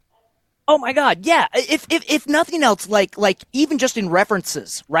sometime. Oh my God, yeah. If nothing else, like even just in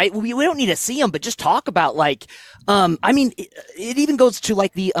references, right? We don't need to see them, but just talk about it even goes to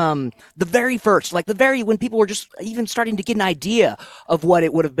like the very first, when people were just even starting to get an idea of what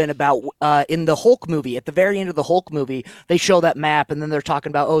it would have been about in the Hulk movie. At the very end of the Hulk movie, they show that map, and then they're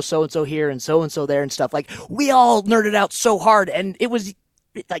talking about so and so here and so there and stuff. Like, we all nerded out so hard, and it was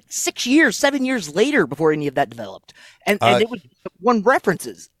like 7 years later before any of that developed, and it was one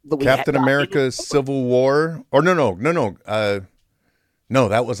references that we Captain America Civil War, or no,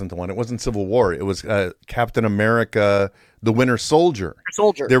 that wasn't the one. It wasn't Civil War. It was Captain America the Winter Soldier.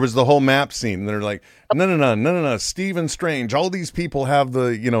 There was the whole map scene, and they're like, no, Stephen Strange, all these people have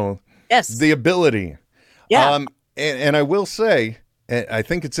the the ability. Yeah. And I will say, And I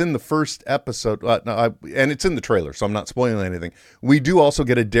think it's in the first episode, and it's in the trailer, so I'm not spoiling anything. We do also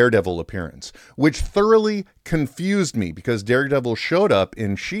get a Daredevil appearance, which thoroughly confused me because Daredevil showed up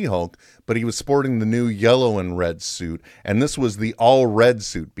in She-Hulk, but he was sporting the new yellow and red suit, and this was the all red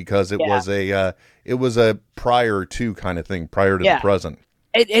suit because it was a prior to kind of thing, prior to the present.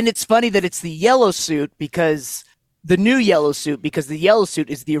 And it's funny that it's the yellow suit because the new yellow suit, because the yellow suit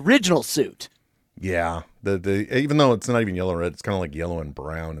is the original suit. Yeah, the even though it's not even yellow and red, it's kind of like yellow and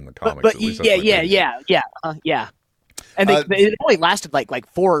brown in the comics. But yeah. And it only lasted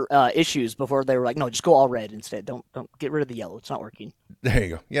like 4 issues before they were like, no, just go all red instead. Don't get rid of the yellow. It's not working. There you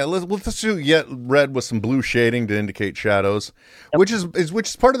go. Yeah, let's do red with some blue shading to indicate shadows, which is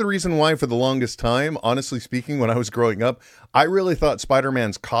part of the reason why, for the longest time, honestly speaking, when I was growing up, I really thought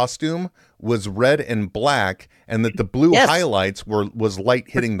Spider-Man's costume was red and black, and that the blue highlights was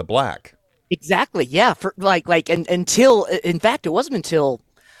light hitting the black. Exactly. Yeah. For until, in fact, it wasn't until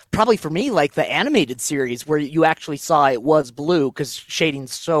probably for me, like the animated series where you actually saw it was blue because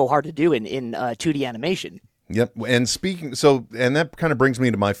shading's so hard to do in 2D animation. Yep. And and that kind of brings me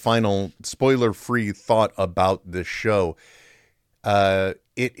to my final spoiler-free thought about this show. It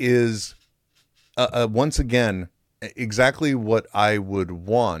is, once again, exactly what I would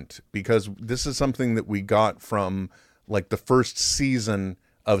want, because this is something that we got from like the first season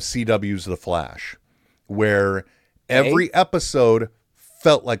of CW's The Flash, where every episode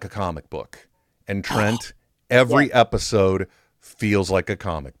felt like a comic book. And Trent, every episode feels like a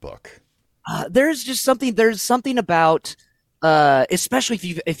comic book. There's something about,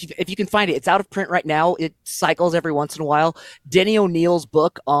 especially if you can find it. It's out of print right now. It cycles every once in a while. Denny O'Neil's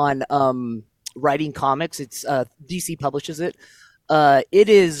book on writing comics. It's DC publishes it. It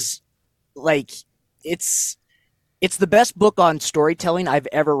is like it's the best book on storytelling I've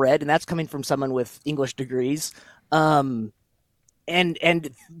ever read, and that's coming from someone with English degrees. And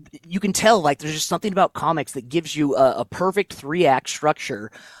you can tell, like, there's just something about comics that gives you a perfect 3-act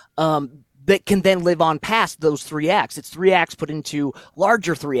structure that can then live on past those 3 acts. It's 3 acts put into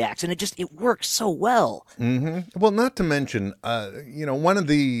larger 3 acts, and it works so well. Mm-hmm. Well, not to mention, one of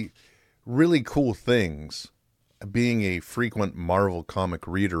the really cool things, being a frequent Marvel comic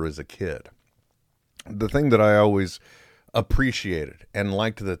reader as a kid, the thing that I always appreciated and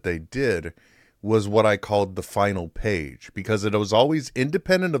liked that they did was what I called the final page, because it was always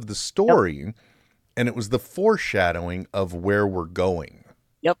independent of the story, and it was the foreshadowing of where we're going.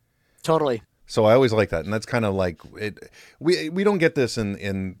 Yep, totally. So I always like that, and that's kind of like it. We don't get this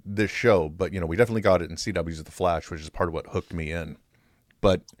in this show, but we definitely got it in CW's The Flash, which is part of what hooked me in.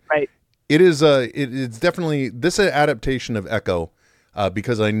 But it's definitely this adaptation of Echo.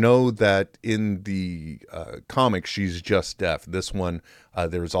 Because I know that in the comic she's just deaf. This one,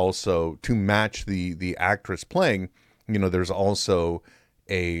 there's also, to match the actress playing, there's also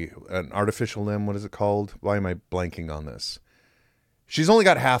an artificial limb. What is it called? Why am I blanking on this? She's only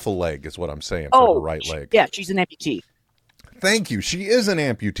got half a leg, is what I'm saying, for her right leg. Yeah, she's an amputee. Thank you. She is an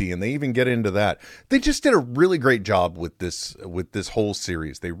amputee, and they even get into that. They just did a really great job with this whole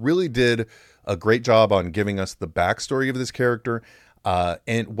series. They really did a great job on giving us the backstory of this character.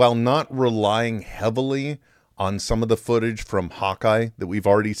 And while not relying heavily on some of the footage from Hawkeye that we've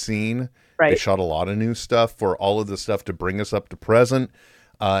already seen, they shot a lot of new stuff for all of the stuff to bring us up to present.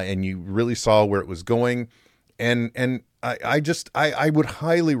 And you really saw where it was going. And I would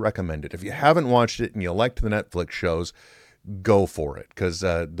highly recommend it. If you haven't watched it and you liked the Netflix shows, go for it. Because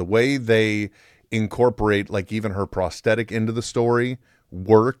the way they incorporate, like, even her prosthetic into the story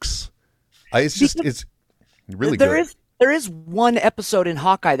works. It's really good. There is one episode in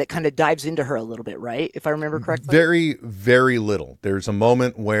Hawkeye that kind of dives into her a little bit, right? If I remember correctly. Very, very little. There's a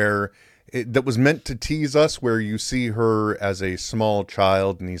moment where that was meant to tease us, where you see her as a small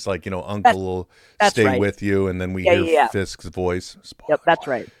child, and he's like, Uncle will stay with you, and then we hear Fisk's voice. Yep, that's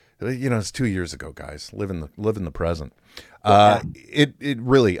right. It's 2 years ago, guys. Live in the present. It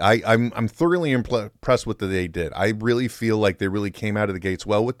really, I'm thoroughly impressed with what they did. I really feel like they really came out of the gates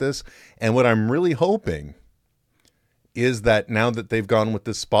well with this, and what I'm really hoping is that now that they've gone with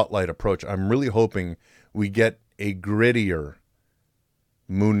this spotlight approach, I'm really hoping we get a grittier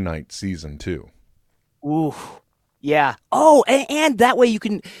Moon Knight season 2. Ooh, yeah. Oh, and that way you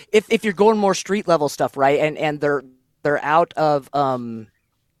can, if you're going more street level stuff, right? And they're out of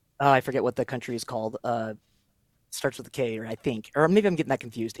I forget what the country is called. Starts with a K, I think, or maybe I'm getting that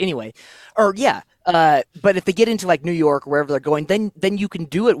confused. Anyway, but if they get into like New York, wherever they're going, then you can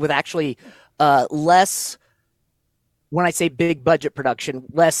do it with actually less. When I say big budget production,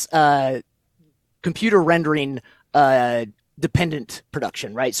 less computer rendering dependent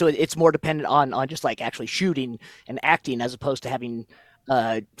production, right? So it's more dependent on just like actually shooting and acting as opposed to having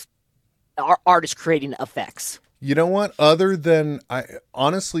artists creating effects. You know what?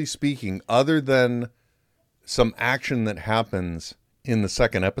 Honestly speaking, other than some action that happens in the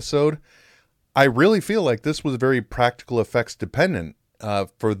second episode, I really feel like this was very practical effects dependent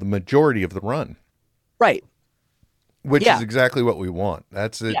for the majority of the run. Right. Which is exactly what we want.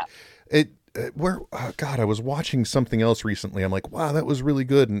 That's it. Yeah. I was watching something else recently. I'm like, wow, that was really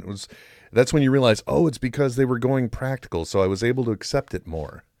good. And that's when you realize, oh, it's because they were going practical. So I was able to accept it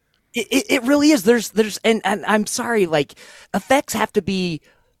more. It really is. And I'm sorry, like effects have to be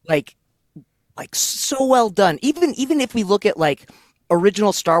like so well done. Even if we look at like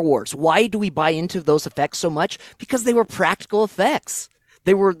original Star Wars, why do we buy into those effects so much? Because they were practical effects.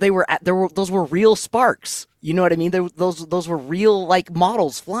 Those were real sparks. You know what I mean? Those were real like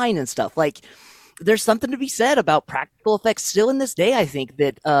models flying and stuff. Like there's something to be said about practical effects still in this day, I think,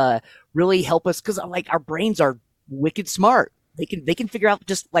 that really help us, because like our brains are wicked smart. They can figure out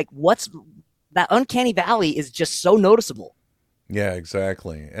just like what's that uncanny valley is just so noticeable. Yeah,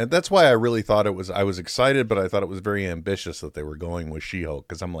 exactly. And that's why I really thought I was excited, but I thought it was very ambitious that they were going with She-Hulk,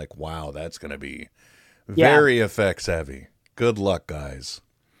 because I'm like, wow, that's going to be very effects heavy. Good luck, guys.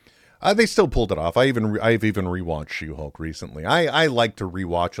 They still pulled it off. I've even rewatched She-Hulk recently. I like to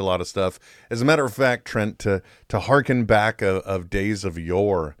rewatch a lot of stuff. As a matter of fact, Trent, to harken back of days of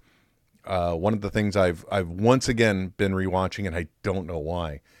yore, one of the things I've once again been rewatching, and I don't know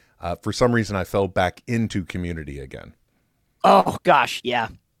why. For some reason, I fell back into Community again. Oh gosh, yeah.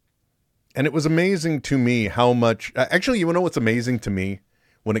 And it was amazing to me how much. Actually, you know what's amazing to me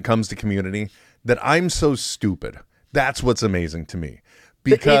when it comes to Community? That I'm so stupid. That's what's amazing to me.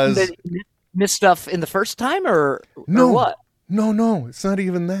 Because missed stuff in the first time, or what? No, it's not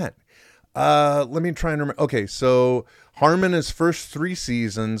even that. Let me try and remember. Okay, so Harmon is first 3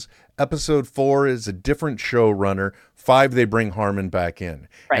 seasons. Episode 4 is a different showrunner. 5, they bring Harmon back in.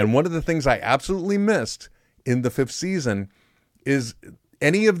 Right. And one of the things I absolutely missed in the 5th season is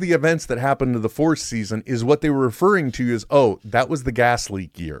any of the events that happened to the 4th season is what they were referring to as, oh, that was the gas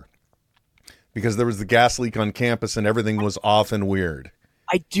leak year. Because there was the gas leak on campus and everything was off and weird.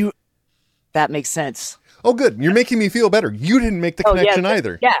 That makes sense. Oh, good. You're making me feel better. You didn't make the connection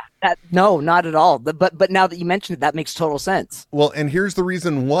either. Yeah. No, not at all. But now that you mentioned it, that makes total sense. Well, and here's the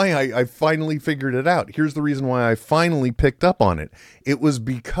reason why I finally figured it out. Here's the reason why I finally picked up on it. It was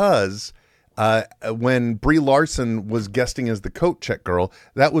because when Brie Larson was guesting as the coat check girl,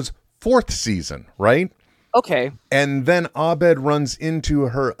 that was 4th season, right? Okay. And then Abed runs into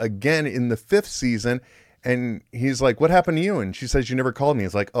her again in the 5th season, and he's like, what happened to you? And she says, you never called me.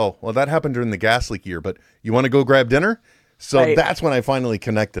 It's like, oh, well, that happened during the gas leak year, but you want to go grab dinner? So that's when I finally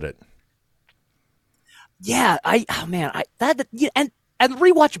connected it. Yeah, and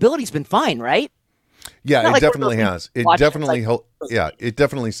rewatchability's been fine, right? Yeah, it definitely has. It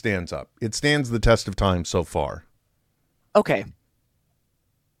definitely stands up. It stands the test of time so far. Okay.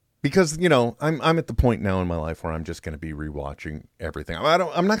 Because, you know, I'm at the point now in my life where I'm just going to be rewatching everything.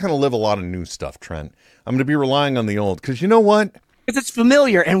 I'm not going to live a lot of new stuff, Trent. I'm going to be relying on the old. Because you know what? Because it's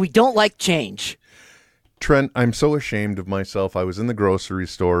familiar and we don't like change. Trent, I'm so ashamed of myself. I was in the grocery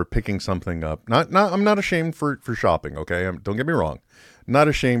store picking something up. I'm not ashamed for shopping, okay? Don't get me wrong. Not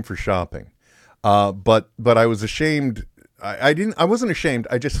ashamed for shopping. But I was ashamed. I wasn't ashamed.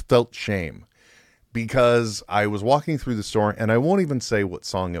 I just felt shame. Because I was walking through the store, and I won't even say what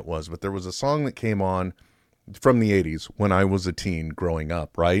song it was, but there was a song that came on from the 80s when I was a teen growing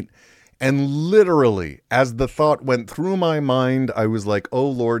up, right? And literally, as the thought went through my mind, I was like, oh,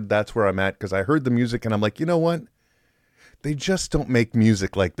 Lord, that's where I'm at, because I heard the music, and I'm like, you know what? They just don't make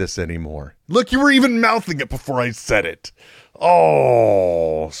music like this anymore. Look, you were even mouthing it before I said it.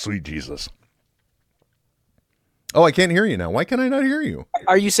 Oh, sweet Jesus. Oh, I can't hear you now. Why can I not hear you?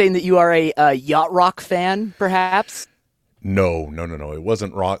 Are you saying that you are a yacht rock fan, perhaps? No. It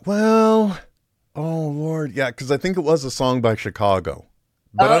wasn't rock. Well, oh, Lord. Yeah, because I think it was a song by Chicago.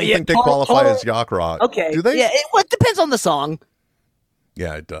 But I don't think they qualify as yacht rock. Okay. Do they? Yeah, it depends on the song.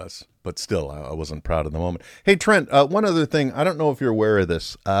 Yeah, it does. But still, I wasn't proud of the moment. Hey, Trent, one other thing. I don't know if you're aware of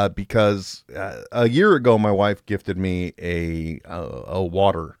this, because a year ago, my wife gifted me a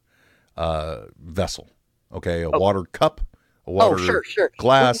water vessel. Okay, a water cup, a water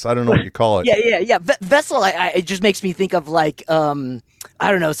glass. I don't know what you call it. Yeah. Vessel. It just makes me think of like I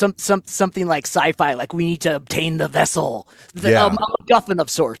don't know, something like sci-fi. Like we need to obtain the vessel, a MacGuffin of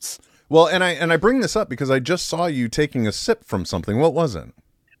sorts. Well, and I bring this up because I just saw you taking a sip from something. What was it?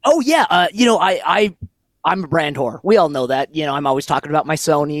 Oh yeah, I'm a brand whore. We all know that. I'm always talking about my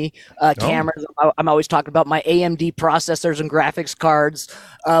Sony cameras. I'm always talking about my AMD processors and graphics cards.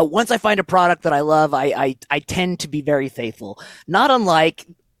 Once I find a product that I love, I tend to be very faithful. Not unlike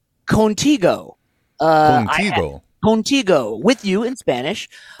Contigo. Contigo, with you in Spanish.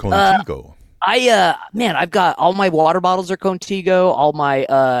 Contigo. I've got all my water bottles are Contigo. All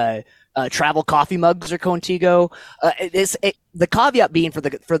my travel coffee mugs are Contigo. The caveat being for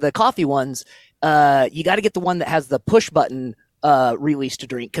the coffee ones, you got to get the one that has the push button release to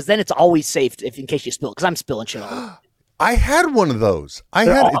drink, because then it's always safe in case you spill. Because I'm spilling shit all. I had one of those.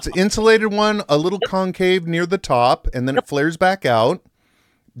 It's an insulated one, a little concave near the top, and then it flares back out.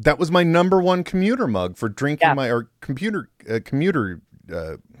 That was my number one commuter mug for drinking commuter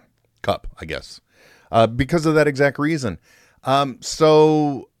cup, I guess, because of that exact reason.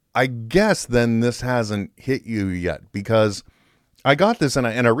 So I guess then this hasn't hit you yet, because I got this and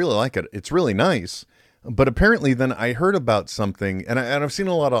I really like it. It's really nice. But apparently then I heard about something, and I've seen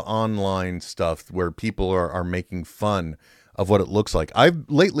a lot of online stuff where people are making fun of what it looks like.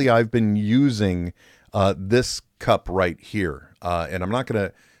 Lately I've been using this cup right here. And I'm not going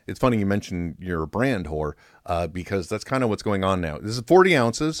to, it's funny you mentioned you're a brand whore, because that's kind of what's going on now. This is 40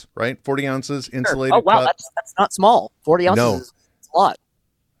 ounces, right? 40 ounces insulated cup. Oh, wow, cup. that's not small. 40 ounces is a lot.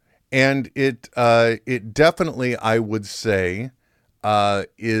 And it definitely, I would say,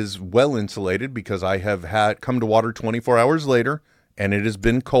 is well insulated, because I have had come to water 24 hours later and it has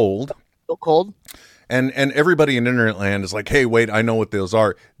been cold. Still cold. And everybody in internet land is like, hey, wait, I know what those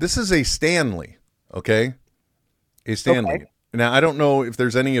are. This is a Stanley, okay? A Stanley. Okay. Now, I don't know if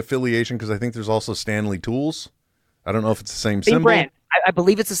there's any affiliation, because I think there's also Stanley Tools. I don't know if it's the same symbol. Brand. I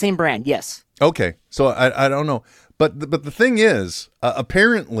believe it's the same brand, yes. Okay, so I don't know. But the thing is,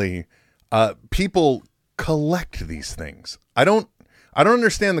 apparently, people collect these things. I don't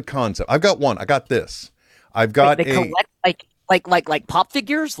understand the concept. I've got one. I got this. I've got they collect like pop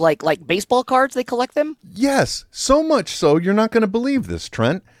figures, like baseball cards. They collect them. Yes, so much so you're not going to believe this,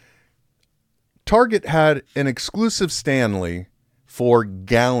 Trent. Target had an exclusive Stanley for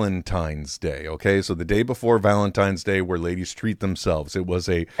Galentine's Day. Okay, so the day before Valentine's Day, where ladies treat themselves. It was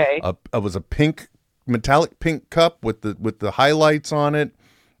it was a pink, metallic pink cup with the highlights on it,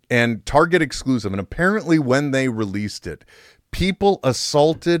 and Target exclusive. And apparently, when they released it, people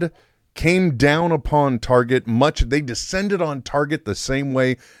came down upon Target. They descended on Target the same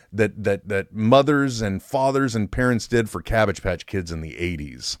way that mothers and fathers and parents did for Cabbage Patch Kids in the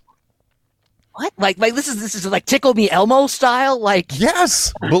 80s. What? Like this is like Tickle Me Elmo style? Like,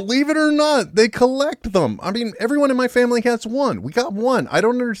 yes, believe it or not, they collect them. I mean, everyone in my family has one. We got one. I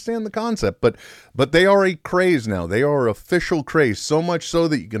don't understand the concept, but they are a craze now. They are official craze, so much so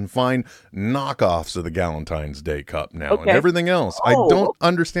that you can find knockoffs of the Galentine's Day cup now and everything else. I don't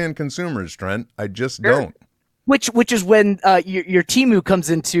understand consumers, Trent. I just don't. Which is when your Temu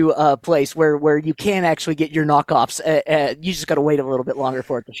comes into place, where you can actually get your knockoffs. You just got to wait a little bit longer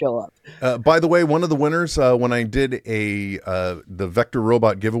for it to show up. By the way, one of the winners, when I did the Vector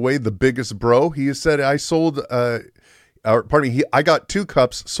Robot giveaway, the biggest bro, he said I sold. I got 2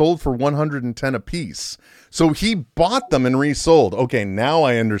 cups sold for $110 a piece. So he bought them and resold. Okay, now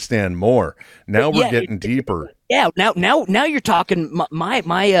I understand more. Now we're getting deeper. Yeah, now you're talking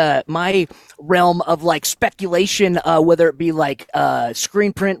my realm of like speculation, whether it be like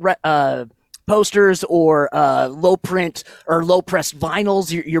screen print posters or low print or low press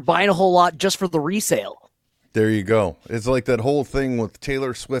vinyls. You're buying a whole lot just for the resale. There you go. It's like that whole thing with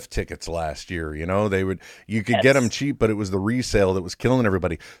Taylor Swift tickets last year. You know, you could get them cheap, but it was the resale that was killing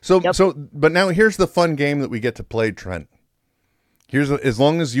everybody. But now here's the fun game that we get to play, Trent. As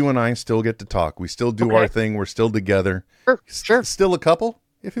long as you and I still get to talk, we still do our thing. We're still together. Sure. Still a couple,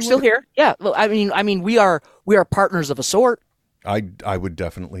 if you will. Still here. Yeah. Well, I mean, we are partners of a sort. I would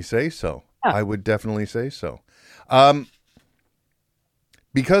definitely say so. Yeah. I would definitely say so.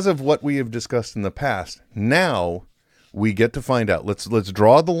 Because of what we have discussed in the past, now we get to find out. Let's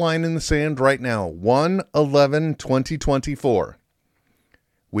draw the line in the sand right now. 1/11/2024.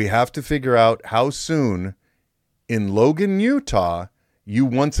 We have to figure out how soon in Logan, Utah, you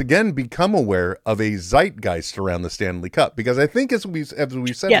once again become aware of a zeitgeist around the Stanley Cup. Because I think as we said in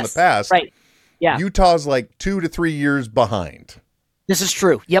the past, right. Yeah. Utah's like 2 to 3 years behind. This is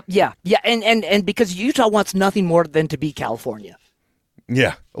true. Yep. Yeah. Yeah. And because Utah wants nothing more than to be California.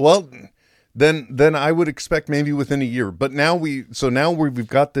 Yeah. Well, then I would expect maybe within a year. But now we've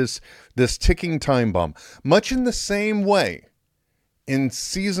got this ticking time bomb. Much in the same way in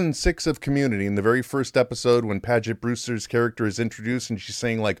season 6 of Community, in the very first episode when Paget Brewster's character is introduced and she's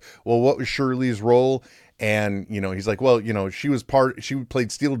saying like, well, what was Shirley's role? And, he's like, well, she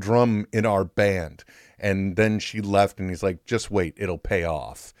played steel drum in our band. And then she left, and he's like, just wait, it'll pay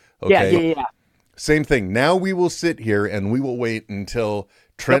off. Okay. Yeah. Same thing. Now we will sit here and we will wait until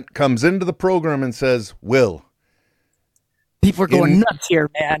Trent comes into the program and says, Will. People are going nuts here,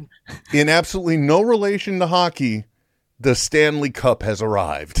 man. In absolutely no relation to hockey, the Stanley Cup has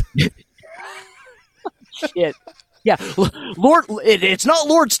arrived. Shit. Yeah. It's not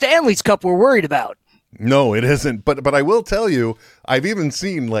Lord Stanley's Cup we're worried about. No, it isn't. But I will tell you, I've even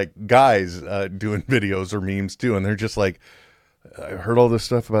seen like guys doing videos or memes too, and they're just like, I heard all this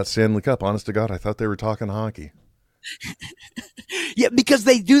stuff about Stanley Cup. Honest to God, I thought they were talking hockey. Yeah, because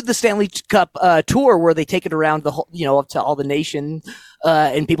they do the Stanley Cup tour where they take it around the whole, up to all the nation,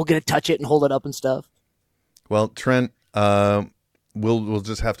 and people get to touch it and hold it up and stuff. Well, Trent, we'll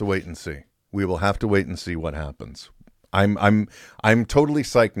just have to wait and see. We will have to wait and see what happens. I'm totally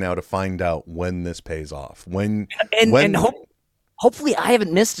psyched now to find out when this pays off. Hopefully I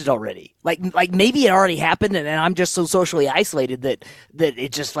haven't missed it already. Like maybe it already happened and I'm just so socially isolated that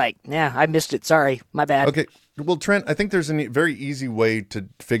it's just like, yeah, I missed it. Sorry, my bad. Okay. Well, Trent, I think there's a very easy way to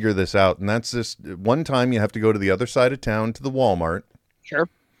figure this out, and that's this. One time you have to go to the other side of town to the Walmart. Sure.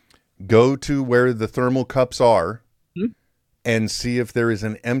 Go to where the thermal cups are and see if there is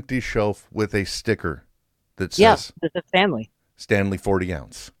an empty shelf with a sticker that says Stanley 40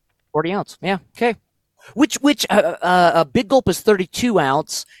 ounce. 40 ounce. Yeah. Okay. Which a big gulp is 32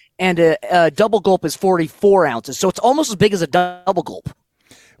 ounce and a double gulp is 44 ounces. So it's almost as big as a double gulp.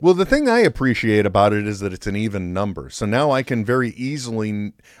 Well, the thing I appreciate about it is that it's an even number. So now I can very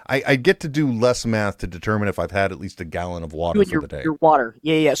easily, I get to do less math to determine if I've had at least a gallon of water for the day. Your water.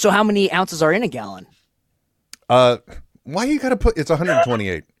 Yeah. So how many ounces are in a gallon? Why you got to put, it's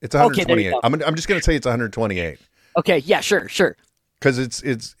 128. It's 128. Okay, I'm just going to say it's 128. Okay. Yeah, sure. Because it's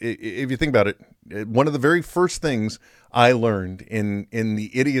if you think about it, one of the very first things I learned in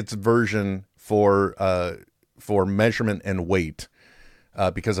the idiot's version for measurement and weight,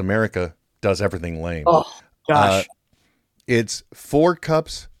 because America does everything lame. Oh gosh, it's 4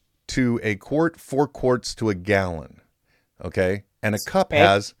 cups to a quart, 4 quarts to a gallon. Okay, and a cup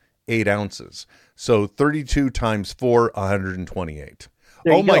has 8 ounces, so 32 times 4, 128.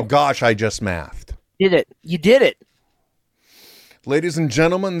 Oh my gosh, I just mathed. You did it. Ladies and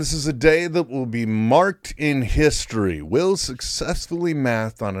gentlemen, this is a day that will be marked in history. Will successfully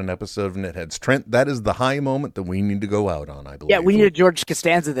mathed on an episode of Netheads. Trent, that is the high moment that we need to go out on, I believe. Yeah, we need a George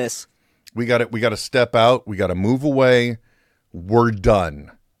Costanza this. We got to step out. We got to move away. We're done.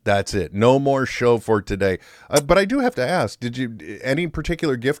 That's it. No more show for today. But I do have to ask, did you any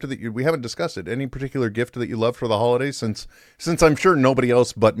particular gift that we haven't discussed it, any particular gift that you love for the holidays since I'm sure nobody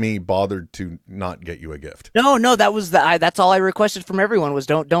else but me bothered to not get you a gift? No, that was that's all I requested from everyone was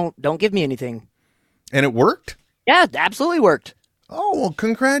don't give me anything. And it worked? Yeah, it absolutely worked. Oh, well,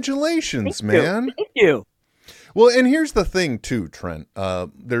 congratulations, man. Thank you. Well, and here's the thing, too, Trent.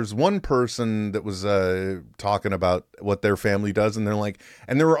 There's one person that was talking about what their family does, and they're like,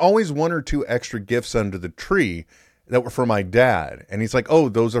 and there were always 1 or 2 extra gifts under the tree that were for my dad. And he's like, oh,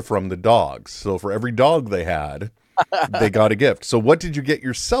 those are from the dogs. So for every dog they had, they got a gift. So what did you get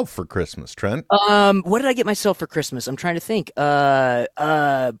yourself for Christmas, Trent? What did I get myself for Christmas? I'm trying to think.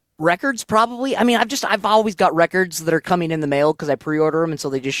 Records, probably. I mean, I've always got records that are coming in the mail because I pre-order them, and so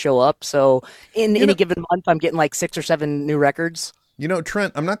they just show up. So in a given month, I'm getting like 6 or 7 new records.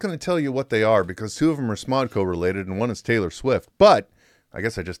 Trent, I'm not going to tell you what they are because 2 of them are Smodco related and 1 is Taylor Swift. But I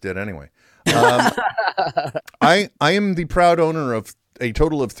guess I just did anyway. I am the proud owner of a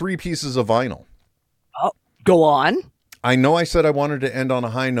total of 3 pieces of vinyl. Oh, go on. I know I said I wanted to end on a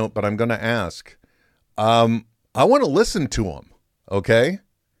high note, but I'm going to ask. I want to listen to them. Okay.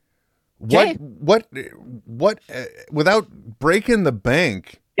 What without breaking the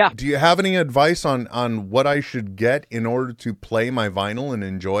bank, do you have any advice on what I should get in order to play my vinyl and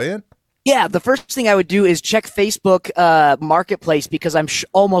enjoy it? Yeah, the first thing I would do is check Facebook Marketplace because I'm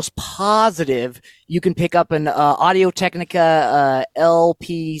almost positive you can pick up an Audio-Technica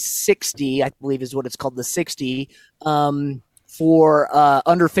LP60, I believe is what it's called, the 60, for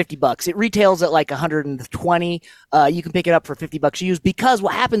under $50. It retails at like 120. You can pick it up for $50 used because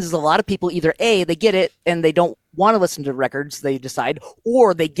what happens is a lot of people either A, they get it and they don't want to listen to records, they decide,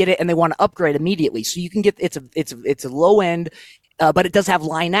 or they get it and they want to upgrade immediately. So you can get it's a low end, but it does have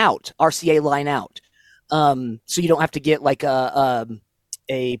line out, RCA line out. So you don't have to get like a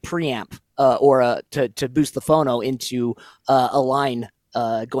preamp or to boost the phono into a line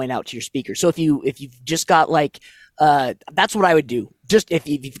going out to your speaker. So if you've just got like that's what I would do. Just if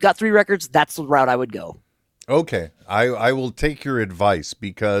you've got 3 records, that's the route I would go. Okay. I will take your advice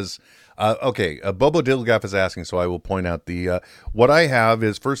because Bobo Diddlegaff is asking, so I will point out the what I have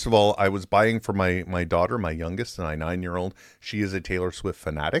is, first of all, I was buying for my daughter, my youngest, my 9-year-old. She is a Taylor Swift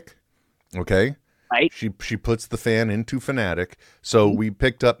fanatic. Okay, right. She puts the fan into fanatic. So we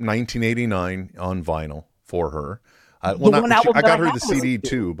picked up 1989 on vinyl for her. I got her the CD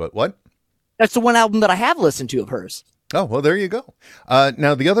too, but what? That's the one album that I have listened to of hers. Oh, well, there you go.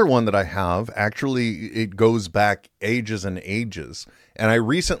 Now, the other one that I have, actually, it goes back ages and ages. And I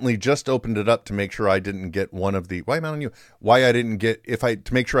recently just opened it up to make sure I didn't get one of the... to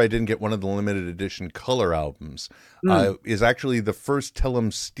make sure I didn't get one of the limited edition color albums. Is actually the first Tell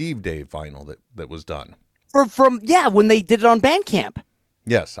 'Em Steve Day vinyl that was done. When they did it on Bandcamp.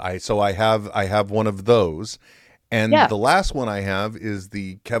 Yes, I have one of those. And the last one I have is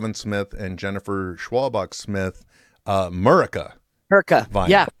the Kevin Smith and Jennifer Schwabach Smith Murica vinyl.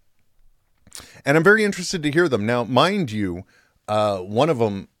 Yeah. And I'm very interested to hear them. Now, mind you, one of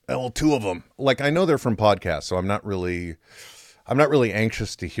them, two of them, like I know they're from podcasts, so I'm not really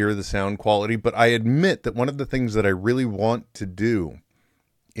anxious to hear the sound quality, but I admit that one of the things that I really want to do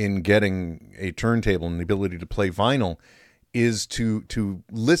in getting a turntable and the ability to play vinyl is to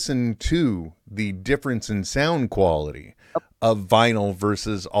listen to the difference in sound quality of vinyl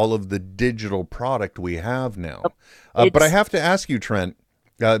versus all of the digital product we have now. But I have to ask you, Trent,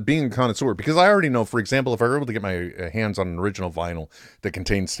 being a connoisseur, because I already know, for example, if I were able to get my hands on an original vinyl that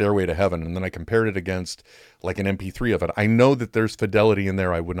contains Stairway to Heaven, and then I compared it against like an MP3 of it, I know that there's fidelity in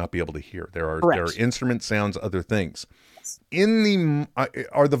there I would not be able to hear. There are instrument sounds, other things.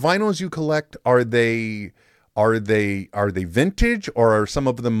 Are the vinyls you collect, are they vintage, or are some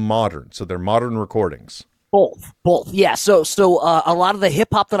of them modern? So they're modern recordings. Both. Yeah. So a lot of the hip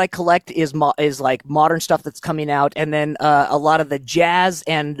hop that I collect is like modern stuff that's coming out, and then a lot of the jazz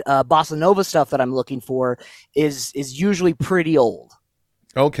and bossa nova stuff that I'm looking for is usually pretty old.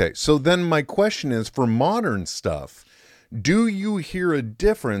 Okay. So then my question is, for modern stuff, do you hear a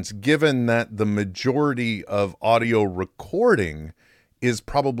difference, given that the majority of audio recording is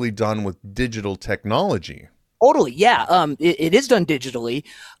probably done with digital technology? Totally. Yeah. It is done digitally.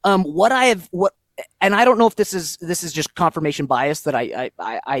 And I don't know if this is just confirmation bias that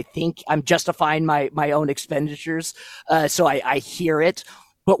I think I'm justifying my own expenditures. So I hear it.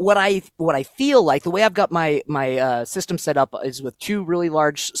 But what I feel like, the way I've got my system set up is with two really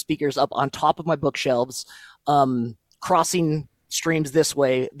large speakers up on top of my bookshelves, crossing streams this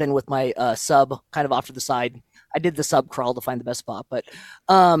way, then with my sub kind of off to the side. I did the sub crawl to find the best spot, but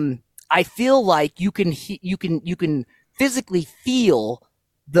I feel like you can physically feel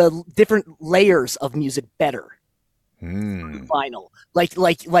the different layers of music better. Vinyl, like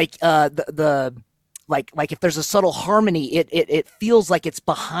if there's a subtle harmony, it feels like it's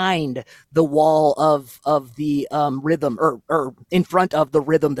behind the wall of the rhythm, or in front of the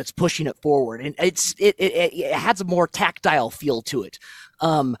rhythm that's pushing it forward, and it has a more tactile feel to it.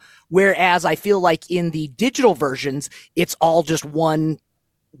 Whereas I feel like in the digital versions, it's all just one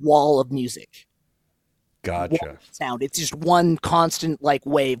wall of music. Gotcha. Sound. It's just one constant like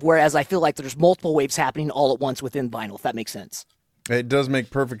wave. Whereas I feel like there's multiple waves happening all at once within vinyl, if that makes sense. It does make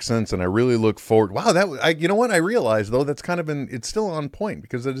perfect sense, and I really look forward. Wow, you know what I realized though? That's kind of it's still on point,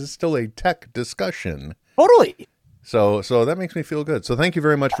 because it is still a tech discussion. Totally. So that makes me feel good. So thank you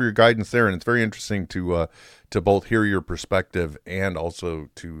very much for your guidance there, and it's very interesting to both hear your perspective and also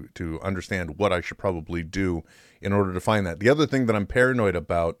to understand what I should probably do in order to find that. The other thing that I'm paranoid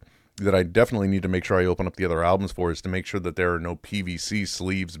about, that I definitely need to make sure I open up the other albums for, is to make sure that there are no PVC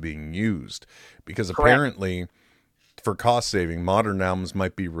sleeves being used, because apparently, for cost saving, modern albums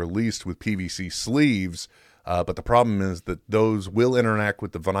might be released with PVC sleeves, but the problem is that those will interact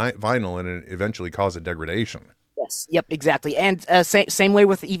with the vinyl and eventually cause a degradation. Yes. Yep. Exactly. And same way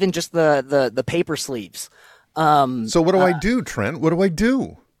with even just the paper sleeves. So what do I do, Trent? What do I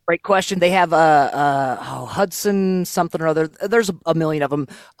do? Great question. They have Hudson something or other. There's a million of them.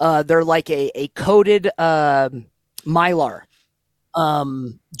 They're like a coated Mylar,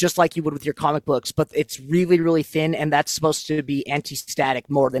 just like you would with your comic books, but it's really, really thin, and that's supposed to be anti-static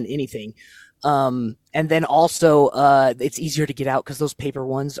more than anything. And then also it's easier to get out, because those paper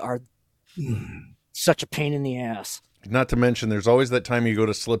ones are such a pain in the ass. Not to mention, there's always that time you go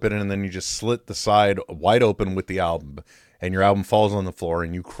to slip it in, and then you just slit the side wide open with the album, and your album falls on the floor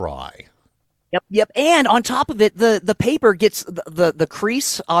and you cry. Yep. And on top of it, the paper gets the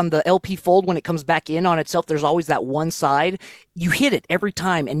crease on the LP fold when it comes back in on itself. There's always that one side. You hit it every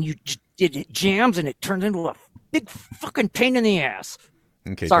time, and it jams, and it turns into a big fucking pain in the ass.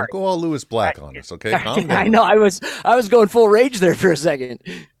 Okay, Sorry. Don't go all Lewis Black on us, okay? I know. I was going full rage there for a second.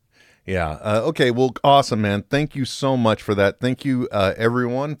 Yeah. Okay. Well, awesome, man. Thank you so much for that. Thank you,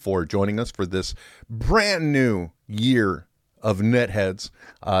 everyone, for joining us for this brand new year of Netheads.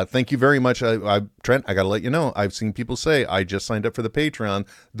 Thank you very much. Trent, I got to let you know, I've seen people say, I just signed up for the Patreon.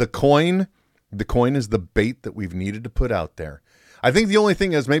 The coin is the bait that we've needed to put out there. I think the only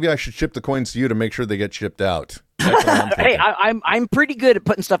thing is maybe I should ship the coins to you to make sure they get shipped out. That's what I'm thinking. Hey, I'm pretty good at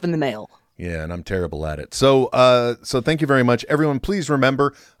putting stuff in the mail. Yeah, and I'm terrible at it. So thank you very much, everyone. Please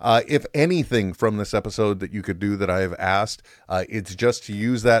remember, if anything from this episode that you could do that I have asked, it's just to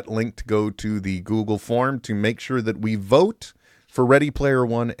use that link to go to the Google form to make sure that we vote for Ready Player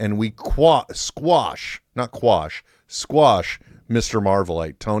One and we squash Mr.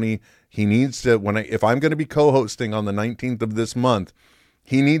 Marvelite. Tony, he needs to, if I'm going to be co-hosting on the 19th of this month,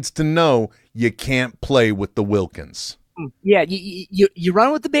 he needs to know you can't play with the Wilkins. Yeah, you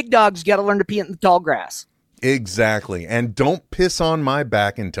run with the big dogs. You got to learn to pee in the tall grass. Exactly. And don't piss on my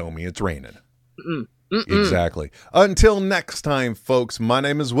back and tell me it's raining. Exactly. Until next time, folks, my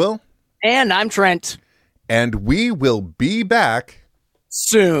name is Will. And I'm Trent. And we will be back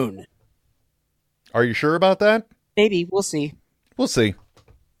soon. Are you sure about that? Maybe. We'll see. We'll see.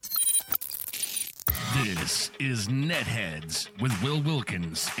 This is Netheads with Will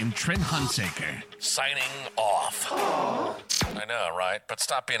Wilkins and Trent Hunsaker signing off. I know, right? But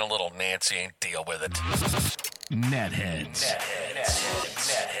stop being a little Nancy and deal with it. Netheads.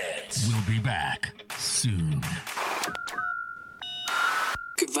 Netheads. We'll be back soon.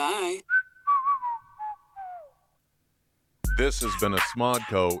 Goodbye. This has been a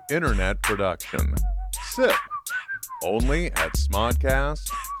Smodco Internet production. SIP. Only at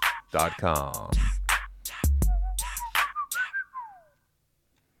smodcast.com.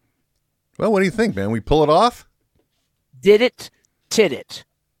 Well, what do you think, man? We pull it off? Did it, tit it.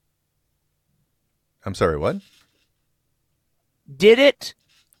 I'm sorry, what? Did it,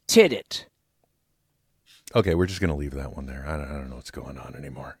 tit it. Okay, we're just going to leave that one there. I don't know what's going on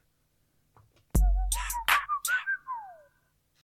anymore.